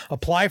born,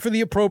 apply for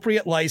the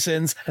appropriate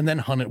license, and then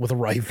hunt it with a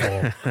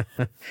rifle.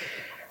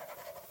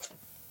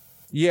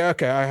 Yeah,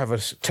 okay. I have a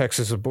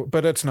Texas,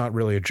 but it's not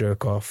really a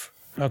joke off.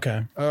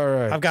 Okay. All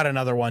right. I've got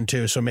another one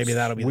too, so maybe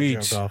that'll be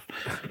the joke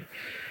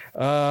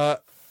off.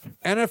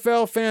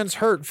 NFL fans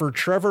hurt for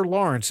Trevor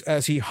Lawrence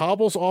as he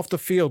hobbles off the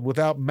field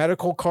without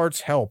medical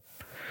cart's help.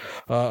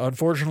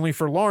 Unfortunately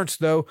for Lawrence,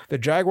 though, the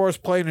Jaguars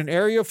play in an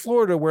area of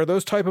Florida where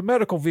those type of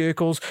medical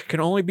vehicles can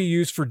only be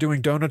used for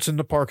doing donuts in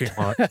the parking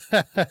lot.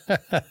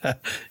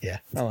 Yeah,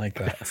 I like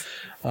that.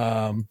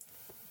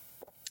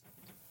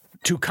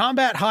 To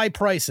combat high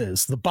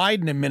prices, the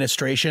Biden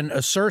administration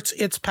asserts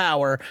its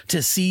power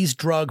to seize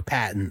drug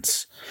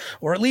patents.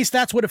 Or at least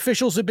that's what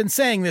officials have been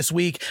saying this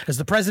week as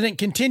the president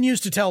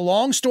continues to tell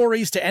long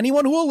stories to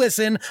anyone who will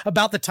listen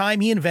about the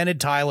time he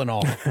invented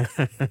Tylenol.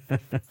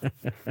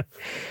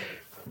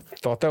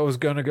 Thought that was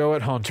going to go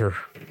at Hunter.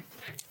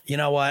 You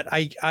know what?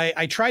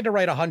 I tried to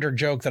write a Hunter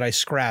joke that I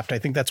scrapped. I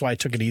think that's why I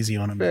took it easy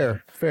on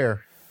him.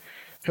 Fair.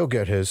 He'll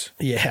get his.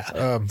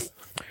 Yeah.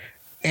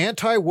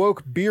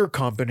 Anti-woke beer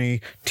company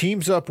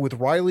teams up with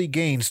Riley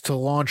Gaines to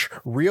launch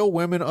Real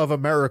Women of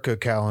America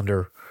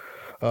calendar.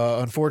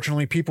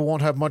 Unfortunately, people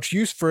won't have much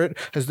use for it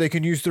as they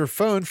can use their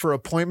phone for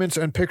appointments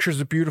and pictures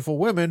of beautiful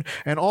women,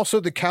 and also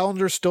the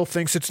calendar still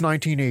thinks it's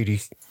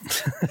 1980.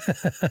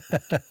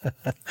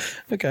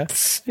 Okay.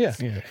 Yeah.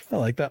 I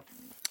like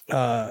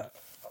that.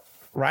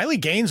 Riley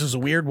Gaines was a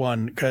weird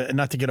one,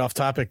 not to get off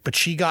topic, but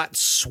she got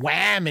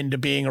swam into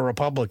being a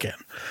Republican.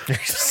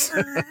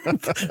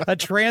 A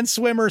trans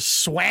swimmer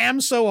swam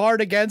so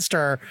hard against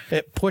her,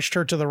 it pushed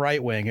her to the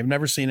right wing. I've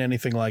never seen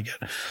anything like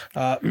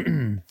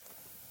it.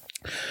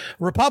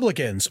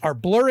 Republicans are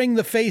blurring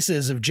the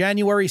faces of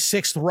January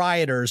 6th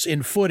rioters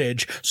in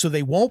footage so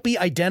they won't be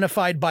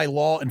identified by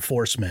law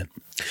enforcement,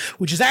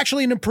 which is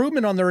actually an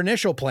improvement on their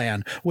initial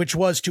plan, which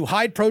was to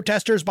hide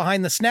protesters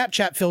behind the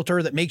Snapchat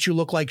filter that makes you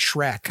look like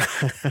Shrek.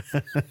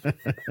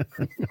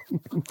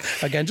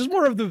 Again, just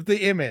more of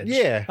the image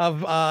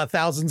of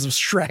thousands of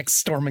Shreks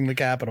storming the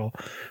Capitol.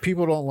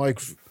 People don't like...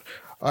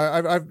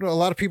 a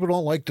lot of people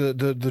don't like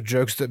the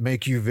jokes that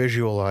make you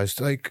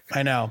visualize. Like,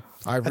 I know.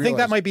 I think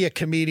that might be a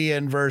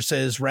comedian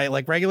versus, right?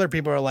 Like regular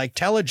people are like,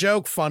 tell a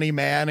joke, funny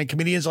man. And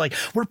comedians are like,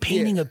 we're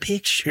painting a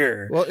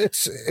picture. Well,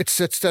 it's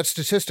that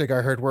statistic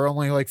I heard where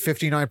only like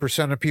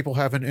 59% of people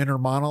have an inner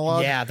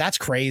monologue. Yeah, that's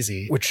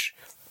crazy. Which,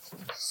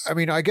 I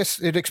mean, I guess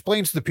it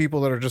explains the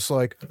people that are just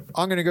like,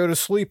 I'm going to go to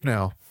sleep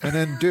now and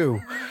then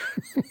do.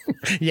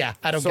 Yeah,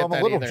 I don't get that So I'm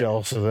a little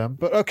jealous of them.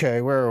 But okay,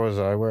 where was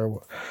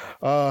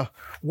I?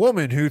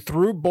 Woman who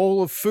threw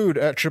bowl of food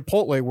at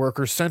Chipotle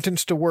worker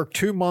sentenced to work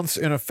 2 months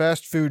in a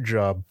fast food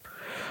job.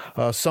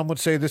 Some would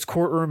say this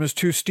courtroom is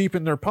too steep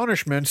in their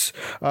punishments,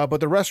 but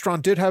the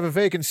restaurant did have a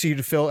vacancy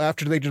to fill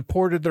after they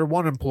deported their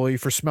one employee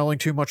for smelling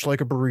too much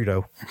like a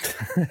burrito.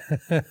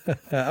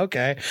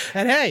 Okay.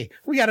 And hey,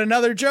 we got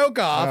another joke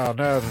off. Oh,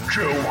 no.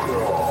 Joke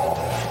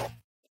off.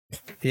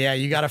 Yeah,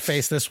 you got to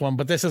face this one,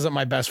 but this isn't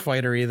my best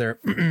fighter either.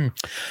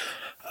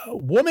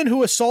 Woman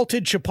who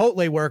assaulted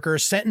Chipotle worker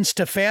sentenced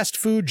to fast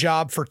food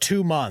job for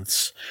 2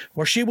 months,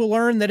 where she will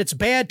learn that it's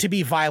bad to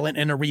be violent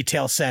in a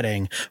retail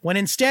setting, when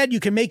instead you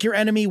can make your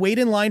enemy wait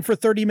in line for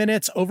 30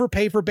 minutes,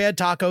 overpay for bad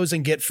tacos,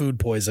 and get food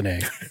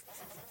poisoning.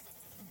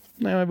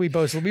 We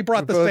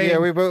brought the same. Yeah,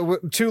 we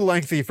both too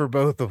lengthy for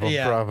both of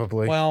them,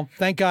 probably. Well,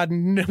 thank God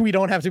we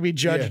don't have to be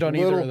judged on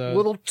either of those.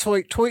 Little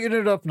tweeting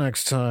it up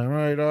next time.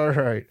 Right, all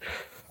right.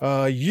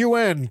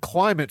 UN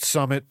Climate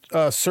Summit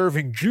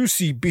serving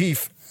juicy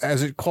beef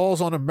as it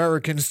calls on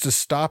Americans to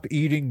stop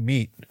eating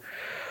meat.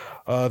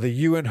 The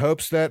UN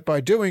hopes that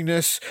by doing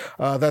this,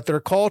 that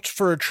their call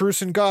for a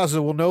truce in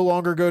Gaza will no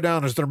longer go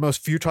down as their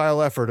most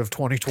futile effort of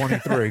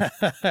 2023.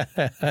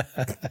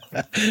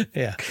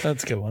 Yeah,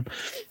 that's a good one.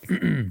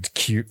 It's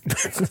cute.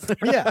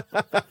 Yeah.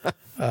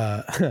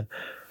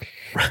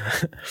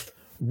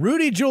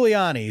 Rudy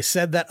Giuliani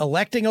said that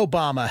electing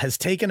Obama has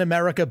taken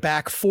America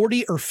back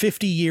 40 or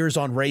 50 years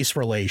on race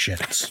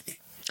relations.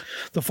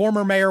 The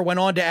former mayor went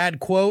on to add,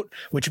 quote,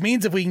 which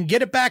means if we can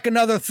get it back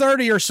another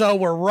 30 or so,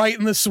 we're right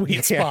in the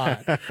sweet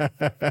spot.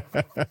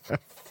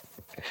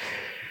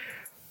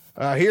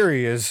 Here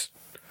he is.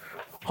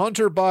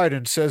 Hunter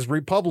Biden says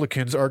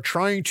Republicans are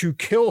trying to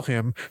kill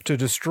him to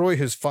destroy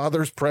his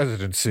father's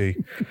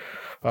presidency.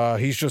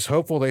 He's just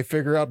hopeful they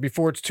figure out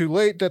before it's too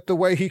late that the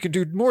way he can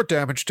do more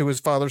damage to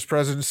his father's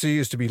presidency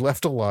is to be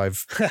left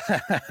alive.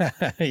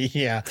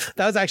 Yeah,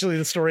 that was actually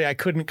the story I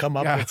couldn't come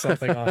up with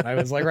something on. I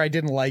was like, I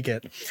didn't like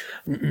it.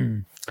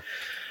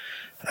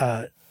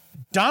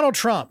 Donald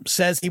Trump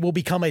says he will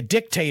become a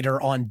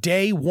dictator on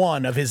day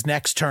one of his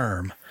next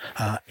term,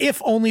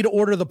 if only to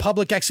order the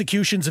public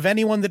executions of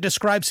anyone that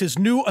describes his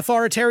new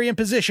authoritarian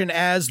position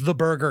as the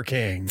Burger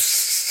King.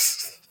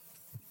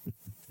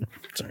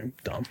 Sorry,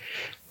 dumb.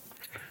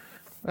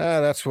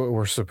 That's what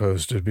we're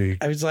supposed to be.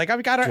 I was like,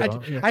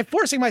 I'm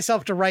forcing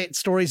myself to write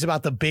stories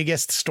about the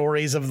biggest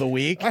stories of the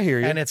week. I hear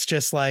you. And it's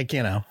just like,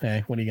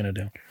 hey, what are you going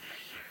to do?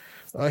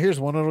 Here's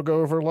one that'll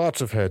go over lots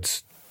of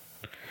heads.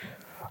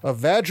 A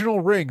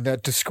vaginal ring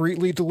that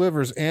discreetly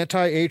delivers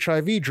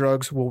anti-HIV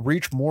drugs will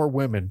reach more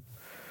women.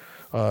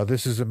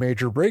 This is a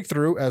major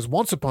breakthrough, as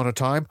once upon a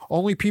time,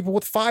 only people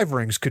with 5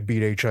 rings could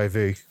beat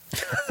HIV.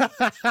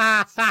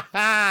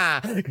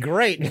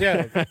 Great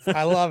joke.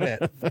 I love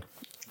it.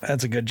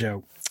 That's a good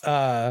joke.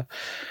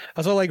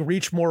 Also, like,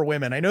 reach more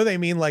women. I know they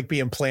mean like be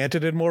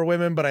implanted in more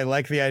women, but I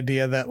like the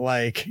idea that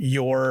like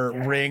your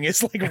ring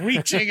is like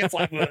reaching. It's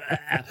like, all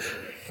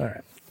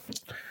right.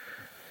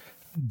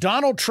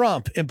 Donald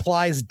Trump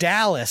implies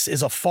Dallas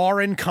is a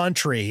foreign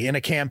country in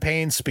a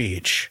campaign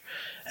speech.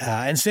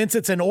 And since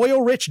it's an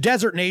oil-rich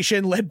desert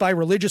nation led by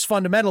religious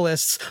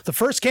fundamentalists, the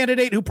first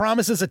candidate who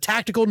promises a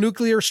tactical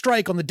nuclear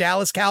strike on the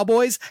Dallas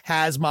Cowboys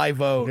has my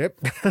vote.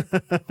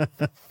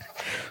 Yep.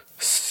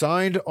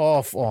 Signed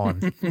off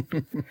on.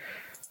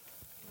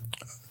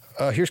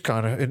 Here's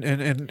kind of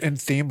in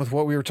theme with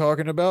what we were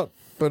talking about,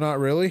 but not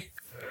really.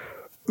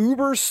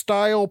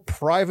 Uber-style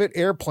private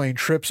airplane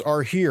trips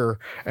are here,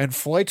 and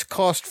flights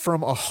cost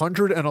from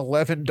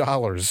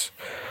 $111.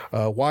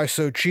 Why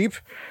so cheap?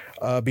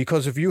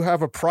 Because if you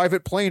have a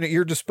private plane at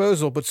your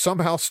disposal but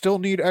somehow still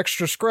need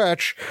extra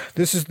scratch,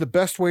 this is the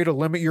best way to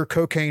limit your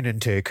cocaine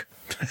intake.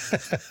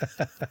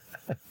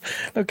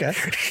 Okay.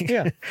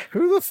 Yeah.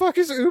 Who the fuck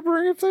is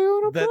Ubering if they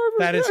own a private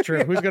That is plane?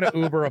 true. Who's going to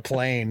Uber a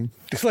plane?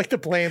 It's like the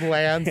plane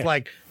lands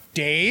like,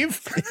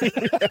 Dave?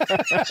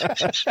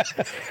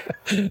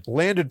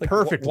 Landed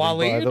perfectly, by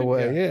Waleed? the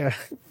way. Yeah.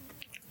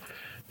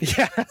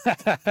 Yeah.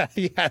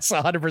 Yes,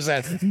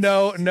 100%.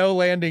 No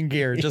landing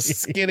gear, just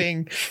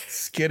skidding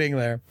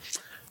there.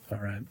 All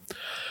right.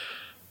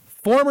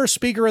 Former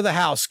Speaker of the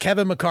House,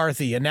 Kevin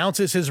McCarthy,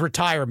 announces his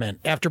retirement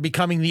after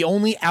becoming the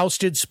only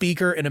ousted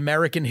speaker in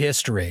American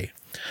history.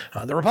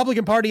 The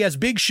Republican Party has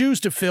big shoes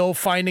to fill,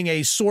 finding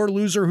a sore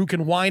loser who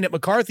can whine at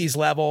McCarthy's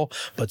level,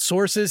 but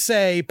sources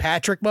say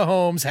Patrick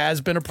Mahomes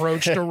has been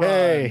approached to run.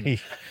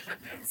 Hey,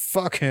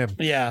 fuck him.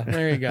 Yeah,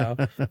 there you go.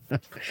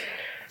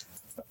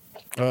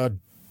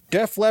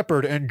 Def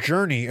Leppard and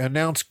Journey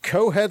announced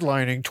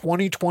co-headlining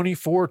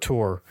 2024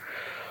 tour.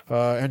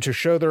 And to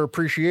show their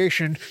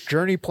appreciation,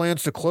 Journey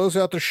plans to close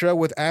out the show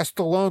with Ask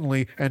the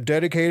Lonely and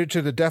dedicate it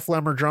to the Def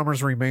Leppard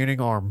drummer's remaining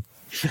arm.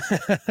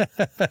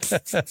 That's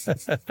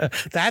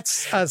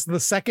the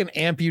second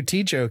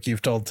amputee joke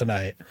you've told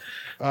tonight.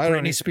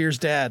 Britney Spears'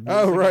 dad.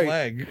 Oh, losing a right.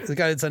 leg.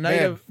 It's a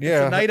night Man, of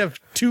yeah. it's a night of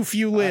too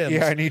few limbs.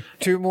 Yeah, I need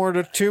two more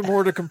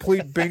to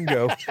complete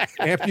bingo.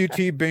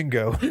 Amputee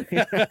bingo.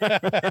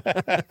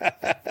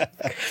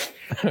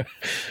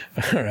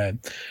 All right.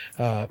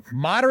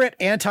 Moderate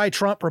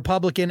anti-Trump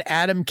Republican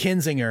Adam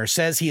Kinzinger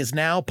says he is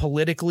now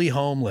politically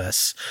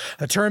homeless,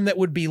 a term that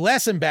would be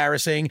less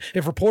embarrassing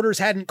if reporters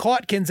hadn't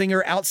caught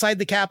Kinzinger outside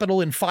the Capitol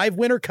in 5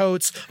 winter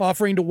coats,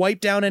 offering to wipe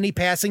down any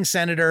passing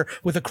senator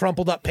with a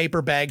crumpled up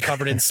paper bag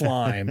covered in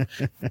slime.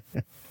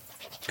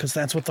 Because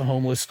that's what the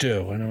homeless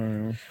do. I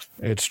don't know.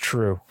 It's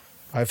true.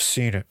 I've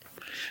seen it.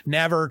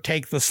 Never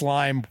take the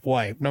slime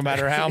wipe, no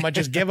matter how much.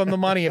 Just give them the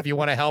money if you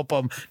want to help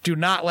them. Do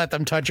not let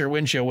them touch your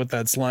windshield with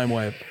that slime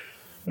wipe.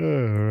 All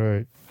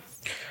right.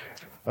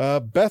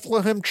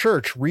 Bethlehem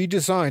Church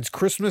redesigns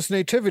Christmas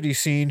nativity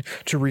scene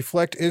to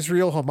reflect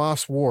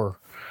Israel-Hamas war.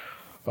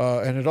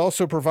 And it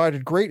also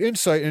provided great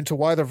insight into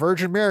why the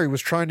Virgin Mary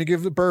was trying to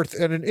give the birth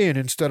at an inn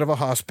instead of a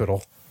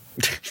hospital.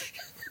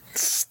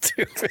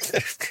 Stupid.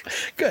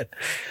 Good.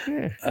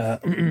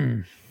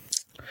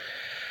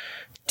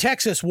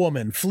 Texas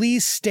woman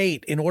flees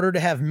state in order to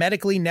have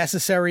medically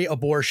necessary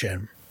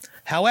abortion.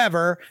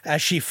 However,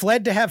 as she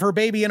fled to have her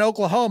baby in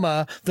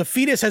Oklahoma, the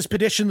fetus has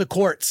petitioned the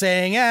court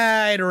saying,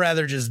 I'd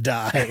rather just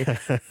die.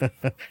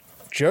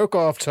 Joke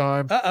off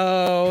time.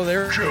 Uh-oh,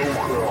 there.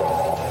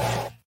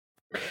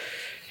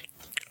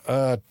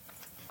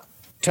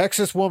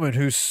 Texas woman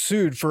who's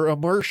sued for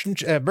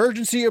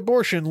emergency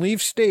abortion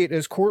leaves state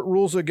as court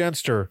rules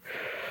against her.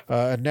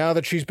 And now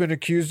that she's been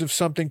accused of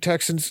something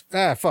Texans...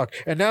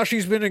 And now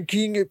she's been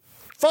accused...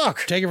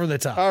 Take it from the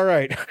top. All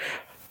right.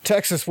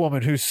 Texas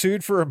woman who's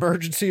sued for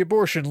emergency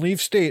abortion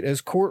leaves state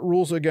as court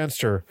rules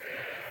against her.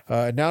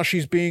 Now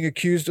she's being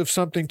accused of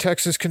something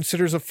Texas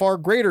considers a far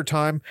greater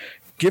time,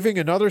 giving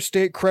another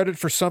state credit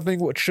for something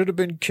which should have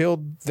been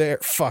killed there.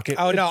 Fuck it.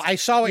 Oh, no, I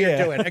saw what you're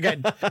doing.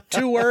 Again,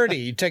 too wordy.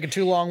 You take a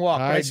too long walk.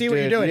 But I see what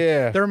you're doing.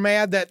 Yeah. They're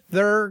mad that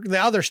the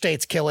other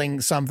state's killing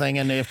something,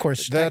 and of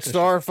course That's Texas.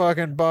 our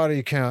fucking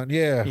body count.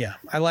 Yeah. Yeah,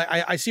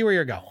 I see where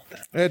you're going with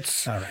that.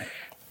 It's All right.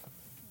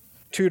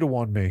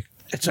 2-1 me.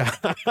 It's all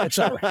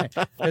right.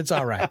 It's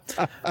all right.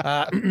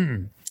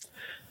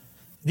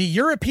 The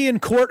European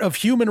Court of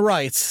Human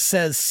Rights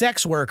says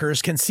sex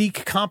workers can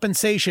seek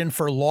compensation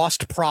for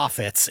lost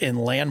profits in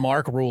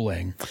landmark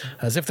ruling,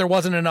 as if there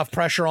wasn't enough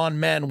pressure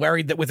on men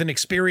worried that with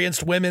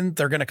inexperienced women,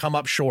 they're going to come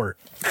up short.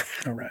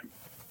 All right.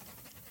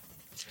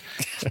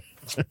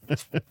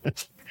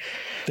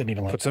 Didn't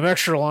even like Put some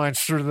extra lines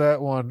through that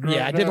one.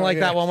 Yeah, I didn't like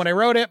that one when I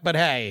wrote it, but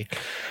hey.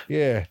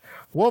 Yeah.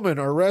 Woman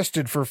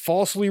arrested for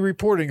falsely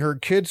reporting her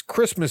kid's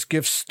Christmas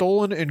gifts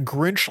stolen in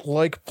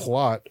Grinch-like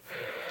plot.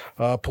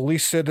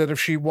 Police said that if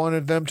she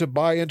wanted them to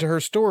buy into her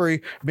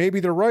story, maybe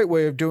the right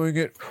way of doing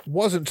it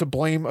wasn't to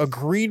blame a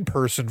green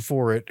person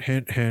for it.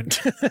 Hint,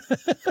 hint.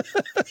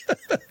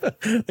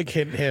 Like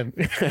hint, hint.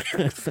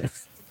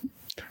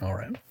 All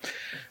right.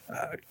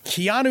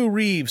 Keanu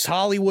Reeves'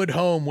 Hollywood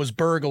home was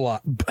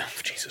burglarized.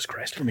 Jesus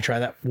Christ. Let me try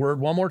that word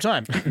one more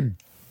time.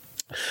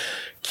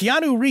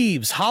 Keanu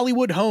Reeves'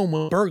 Hollywood home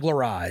was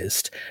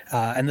burglarized,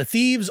 and the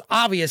thieves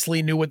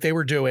obviously knew what they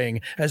were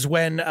doing, as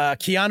when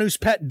Keanu's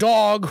pet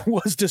dog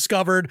was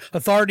discovered,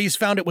 authorities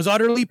found it was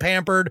utterly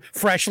pampered,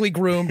 freshly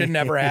groomed, and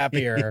never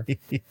happier.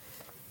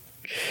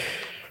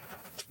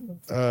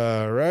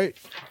 Right.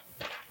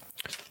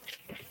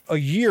 A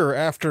year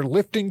after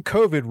lifting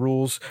COVID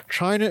rules,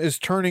 China is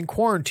turning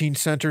quarantine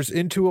centers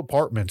into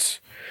apartments.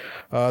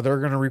 They're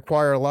going to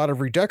require a lot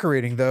of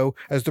redecorating, though,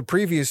 as the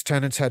previous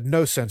tenants had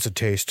no sense of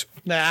taste.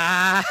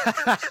 Yes.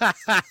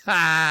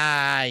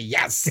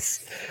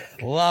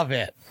 Love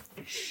it.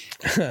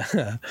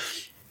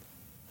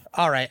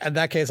 All right. In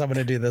that case, I'm going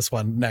to do this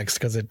one next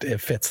because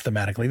it fits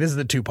thematically. This is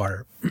the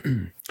two-parter.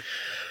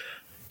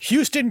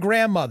 Houston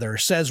grandmother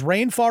says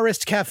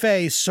Rainforest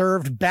Cafe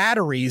served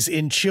batteries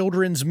in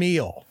children's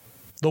meal.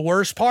 The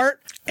worst part?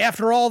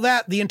 After all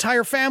that, the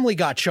entire family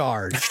got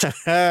charged.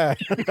 Okay,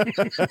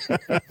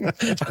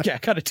 I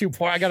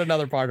got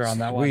another parter on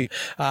that one.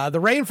 The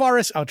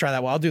Rainforest, I'll try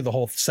that one. I'll do the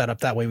whole setup.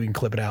 That way we can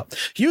clip it out.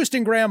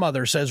 Houston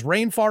grandmother says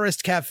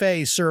Rainforest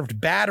Cafe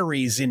served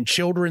batteries in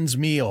children's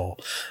meal.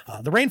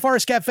 The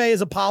Rainforest Cafe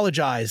has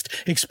apologized,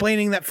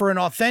 explaining that for an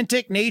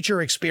authentic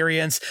nature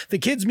experience, the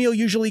kids' meal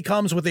usually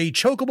comes with a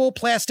chokeable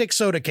plastic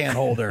soda can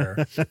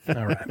holder.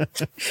 All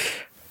right.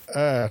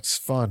 It's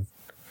fun.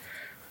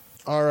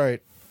 All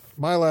right.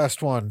 My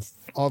last one,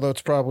 although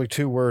it's probably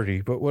too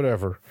wordy, but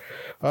whatever.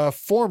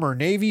 Former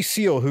Navy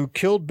SEAL who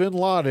killed bin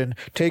Laden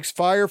takes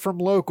fire from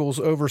locals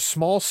over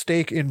small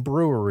stake in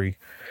brewery.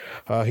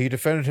 He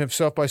defended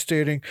himself by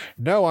stating,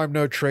 "No, I'm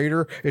no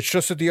traitor. It's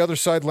just that the other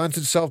side lends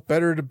itself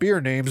better to beer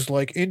names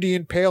like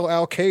Indian Pale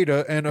Al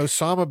Qaeda and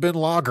Osama bin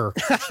Lager."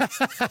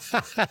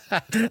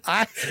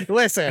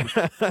 Listen,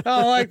 I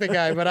don't like the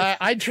guy, but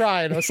I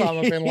tried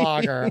Osama bin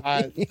Lager.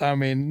 I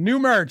mean, new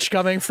merch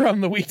coming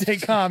from the Weekday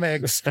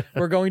Comics.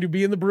 We're going to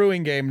be in the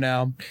brewing game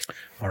now.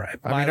 All right.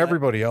 I mean,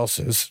 everybody else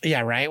is.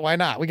 Yeah, right. Why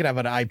not? We could have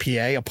an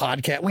IPA, a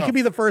podcast. We could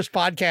be the first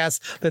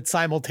podcast that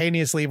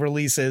simultaneously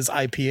releases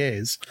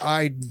IPAs.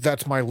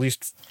 That's my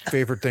least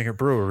favorite thing at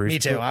breweries. Me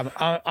too.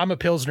 I'm a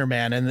Pilsner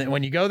man. And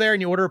when you go there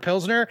and you order a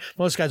Pilsner,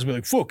 most guys will be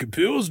like, fucking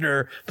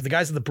Pilsner. But the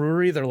guys at the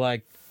brewery, they're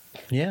like,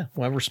 yeah,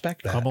 well, I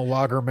respect that. I'm a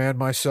lager man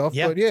myself,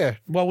 but yeah.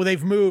 Well,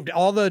 they've moved.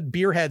 All the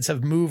beer heads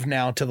have moved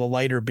now to the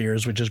lighter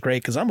beers, which is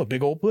great because I'm a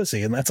big old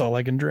pussy and that's all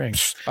I can drink.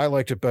 I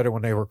liked it better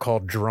when they were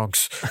called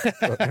drunks.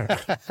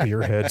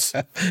 Beer heads.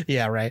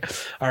 Yeah, right.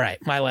 All right,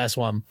 my last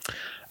one.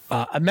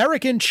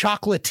 American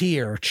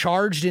chocolatier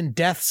charged in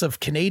deaths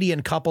of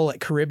Canadian couple at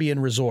Caribbean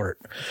resort.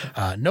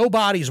 No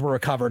bodies were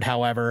recovered,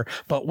 however,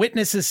 but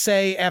witnesses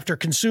say after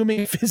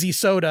consuming fizzy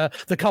soda,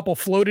 the couple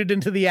floated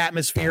into the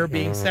atmosphere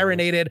being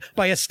serenaded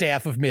by a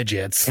staff of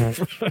midgets.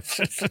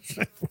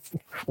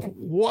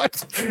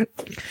 What?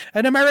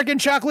 An American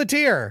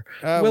chocolatier.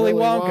 Willy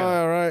Wonka.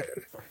 All right.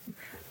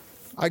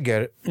 I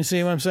get it. You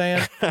see what I'm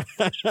saying?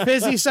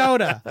 Fizzy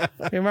soda.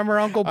 You remember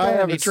Uncle Ben? I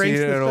haven't He drinks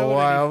seen it the in a soda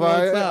while.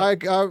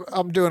 and he floats up.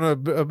 I'm doing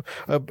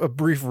a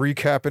brief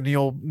recap in the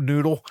old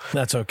noodle.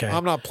 That's okay.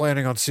 I'm not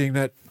planning on seeing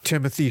that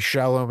Timothy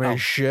Chalamet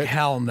shit.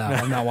 Hell no.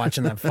 I'm not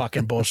watching that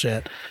fucking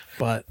bullshit.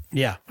 But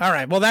yeah. All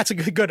right. Well, that's a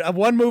good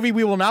one movie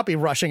we will not be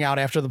rushing out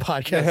after the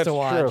podcast to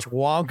watch. True.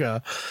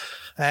 Wonka.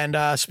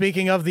 And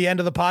speaking of the end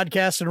of the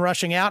podcast and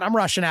rushing out, I'm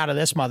rushing out of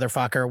this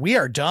motherfucker. We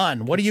are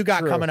done. What do you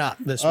got coming up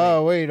this week?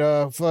 Oh, wait.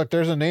 Fuck,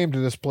 there's a name to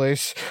this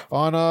place.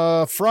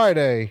 On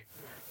Friday.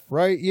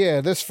 Right? Yeah,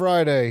 this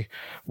Friday.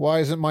 Why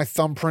isn't my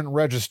thumbprint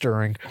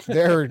registering?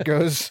 There it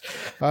goes.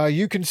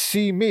 You can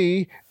see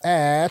me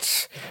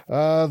at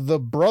the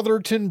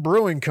Brotherton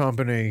Brewing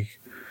Company.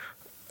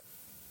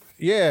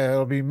 Yeah,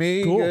 it'll be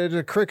me. Cool. It's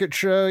a cricket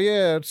show.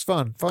 Yeah, it's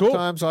fun. Fun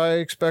times. I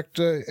expect.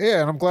 Yeah,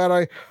 and I'm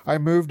glad I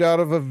moved out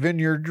of a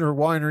vineyard or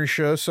winery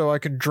show so I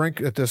can drink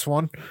at this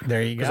one.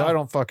 There you go. Because I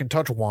don't fucking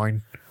touch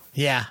wine.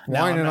 Yeah.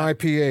 Wine and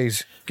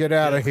IPAs. Get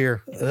out of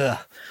here. Ugh.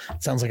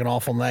 Sounds like an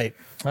awful night.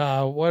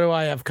 What do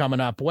I have coming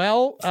up?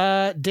 Well,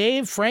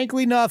 Dave,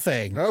 frankly,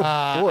 nothing.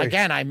 Oh, boy.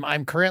 Again,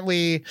 I'm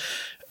currently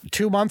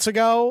 2 months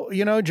ago,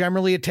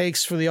 generally it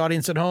takes for the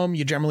audience at home,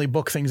 you generally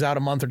book things out a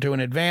month or two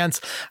in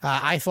advance.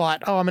 I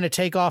thought, I'm going to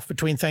take off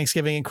between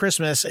Thanksgiving and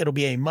Christmas. It'll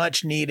be a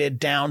much needed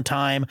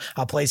downtime.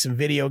 I'll play some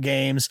video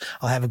games.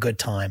 I'll have a good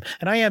time.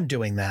 And I am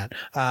doing that.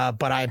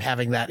 But I'm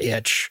having that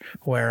itch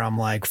where I'm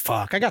like,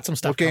 fuck, I got some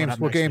stuff coming up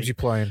What games week. you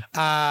playing?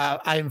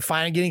 I'm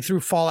finally getting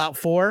through Fallout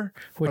 4,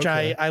 which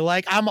I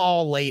like. I'm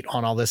all late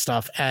on all this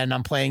stuff. And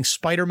I'm playing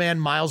Spider-Man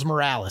Miles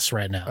Morales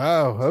right now.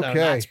 Oh, okay. So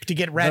that's to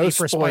get ready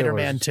for spoilers.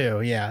 Spider-Man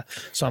 2. Yeah. Yeah.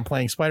 So I'm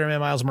playing Spider-Man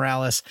Miles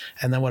Morales.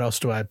 And then what else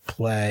do I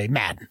play?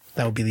 Madden.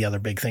 That would be the other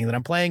big thing that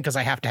I'm playing because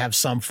I have to have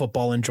some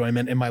football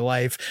enjoyment in my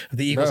life. If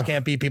the Eagles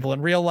can't beat people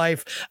in real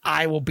life,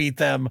 I will beat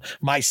them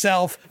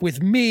myself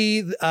with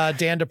me,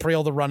 Dan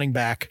DePriel, the running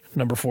back,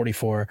 number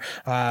 44.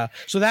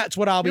 So that's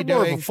what I'll be You're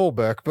more doing. of a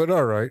fullback, but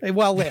all right.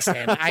 Well,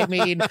 listen, I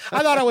mean, I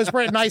thought I was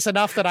pretty nice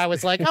enough that I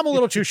was like, I'm a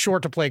little too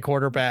short to play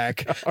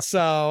quarterback.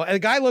 So and the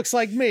guy looks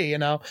like me, you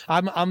know.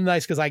 I'm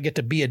nice because I get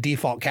to be a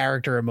default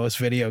character in most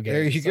video games.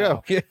 There you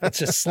go. Yeah. It's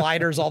just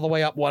sliders all the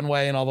way up one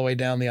way and all the way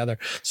down the other.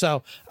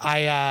 So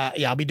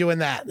I'll be doing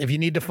that. If you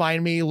need to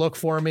find me, look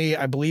for me.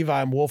 I believe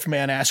I'm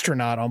Wolfman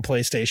Astronaut on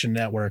PlayStation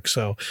Network.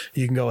 So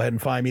you can go ahead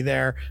and find me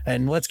there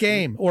and let's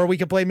game. Or we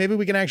could play, maybe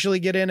we can actually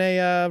get in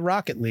a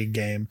Rocket League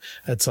game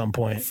at some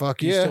point.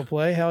 Fuck You yeah. still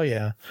play? Hell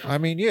yeah. I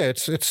mean, yeah,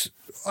 it's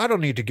I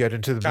don't need to get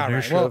into the All right,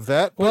 minutia well- of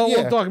that. But Well,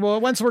 yeah. we'll talk. Well,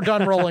 once we're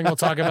done rolling, we'll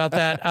talk about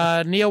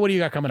that. Neil, what do you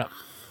got coming up?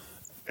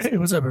 Hey,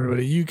 what's up,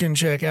 everybody? You can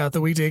check out the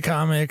Weekday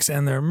comics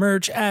and their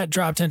merch at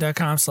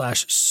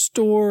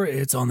drop10.com/store.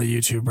 It's on the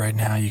YouTube right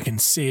now. You can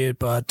see it.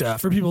 But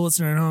for people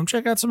listening at home,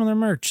 check out some of their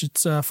merch.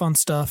 It's fun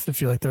stuff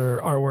if you like their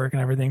artwork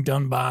and everything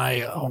done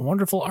by a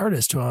wonderful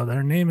artist who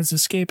their name is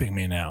escaping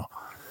me now.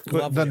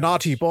 The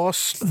naughty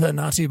boss. The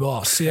Naughty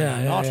Boss.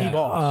 Yeah. Naughty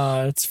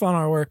Boss. It's fun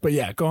artwork, but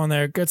yeah, go on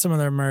there, get some of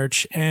their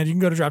merch, and you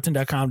can go to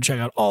drop10.com to check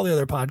out all the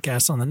other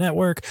podcasts on the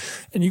network.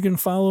 And you can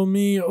follow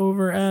me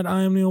over at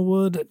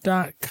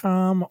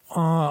IamNeilWood.com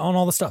on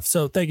all the stuff.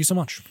 So thank you so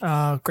much.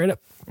 Great up.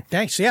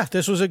 Thanks. Yeah,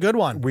 this was a good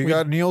one. We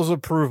got Neil's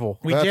approval.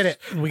 We did it.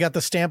 We got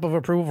the stamp of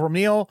approval from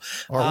Neil.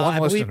 Our one I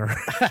believe- listener.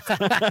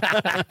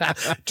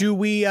 Do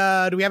we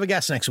have a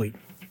guest next week?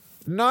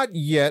 Not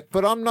yet,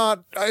 but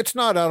it's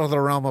not out of the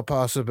realm of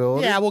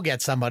possibility. Yeah, we'll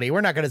get somebody. We're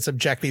not going to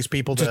subject these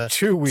people to Just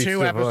 2 weeks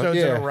two of, episodes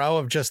in yeah. a row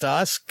of just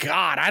us.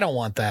 God, I don't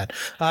want that.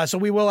 So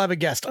we will have a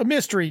guest, a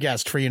mystery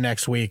guest for you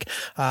next week.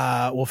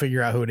 We'll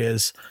figure out who it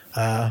is.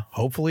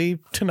 Hopefully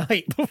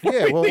tonight.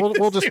 Yeah,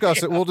 we'll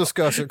discuss it. We'll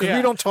discuss it because Yeah.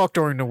 we don't talk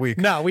during the week.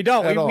 No, we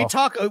don't. At We all.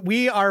 talk.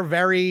 We are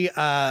very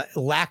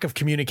lack of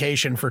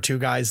communication for two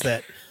guys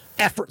that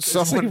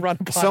effortlessly run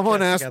a podcast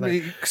Someone asked together.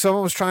 me.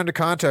 Someone was trying to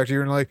contact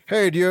you and like,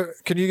 hey,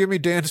 can you give me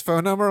Dan's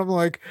phone number? I'm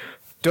like,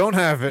 don't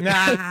have it. You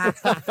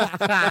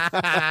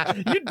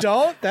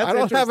don't? That's I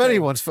don't have interesting.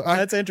 anyone's.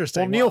 That's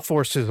interesting. Well, Neil Wow.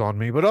 forced his on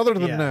me, but other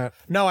than Yeah. that,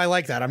 No, I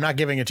like that. I'm not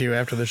giving it to you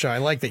after the show. I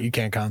like that you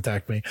can't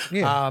contact me.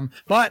 Yeah.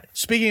 But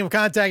speaking of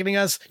contacting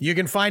us, you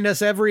can find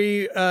us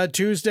every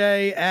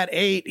Tuesday at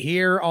 8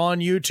 here on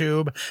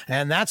YouTube.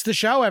 And that's the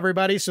show,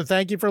 everybody. So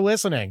thank you for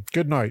listening.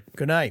 good night.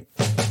 Good night.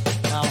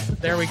 Well,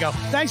 there we go.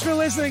 Thanks for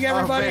listening,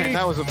 everybody. Oh, man,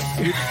 that was a.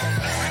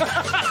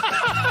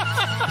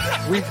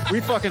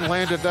 We fucking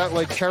landed that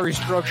like Kerry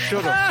Strug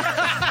should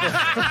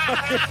have.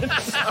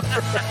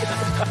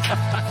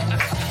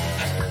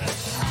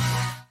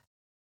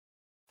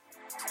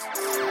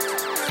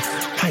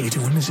 How you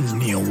doing? This is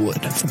Neil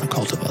Wood from the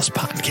Cult of Us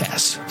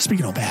podcast,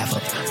 speaking on behalf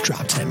of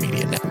Drop 10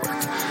 Media Network,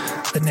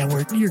 the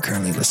network you're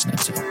currently listening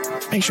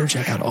to. Make sure to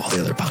check out all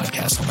the other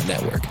podcasts on the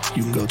network.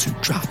 You can go to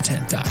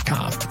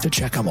drop10.com to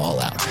check them all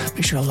out.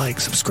 Make sure to like,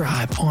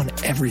 subscribe on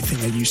everything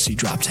that you see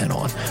Drop 10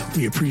 on.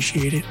 We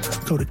appreciate it.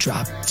 Go to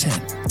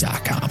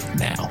drop10.com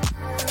now.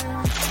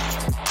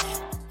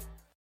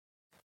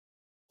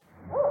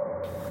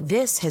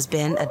 This has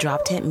been a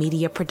Drop Tent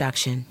Media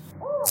production.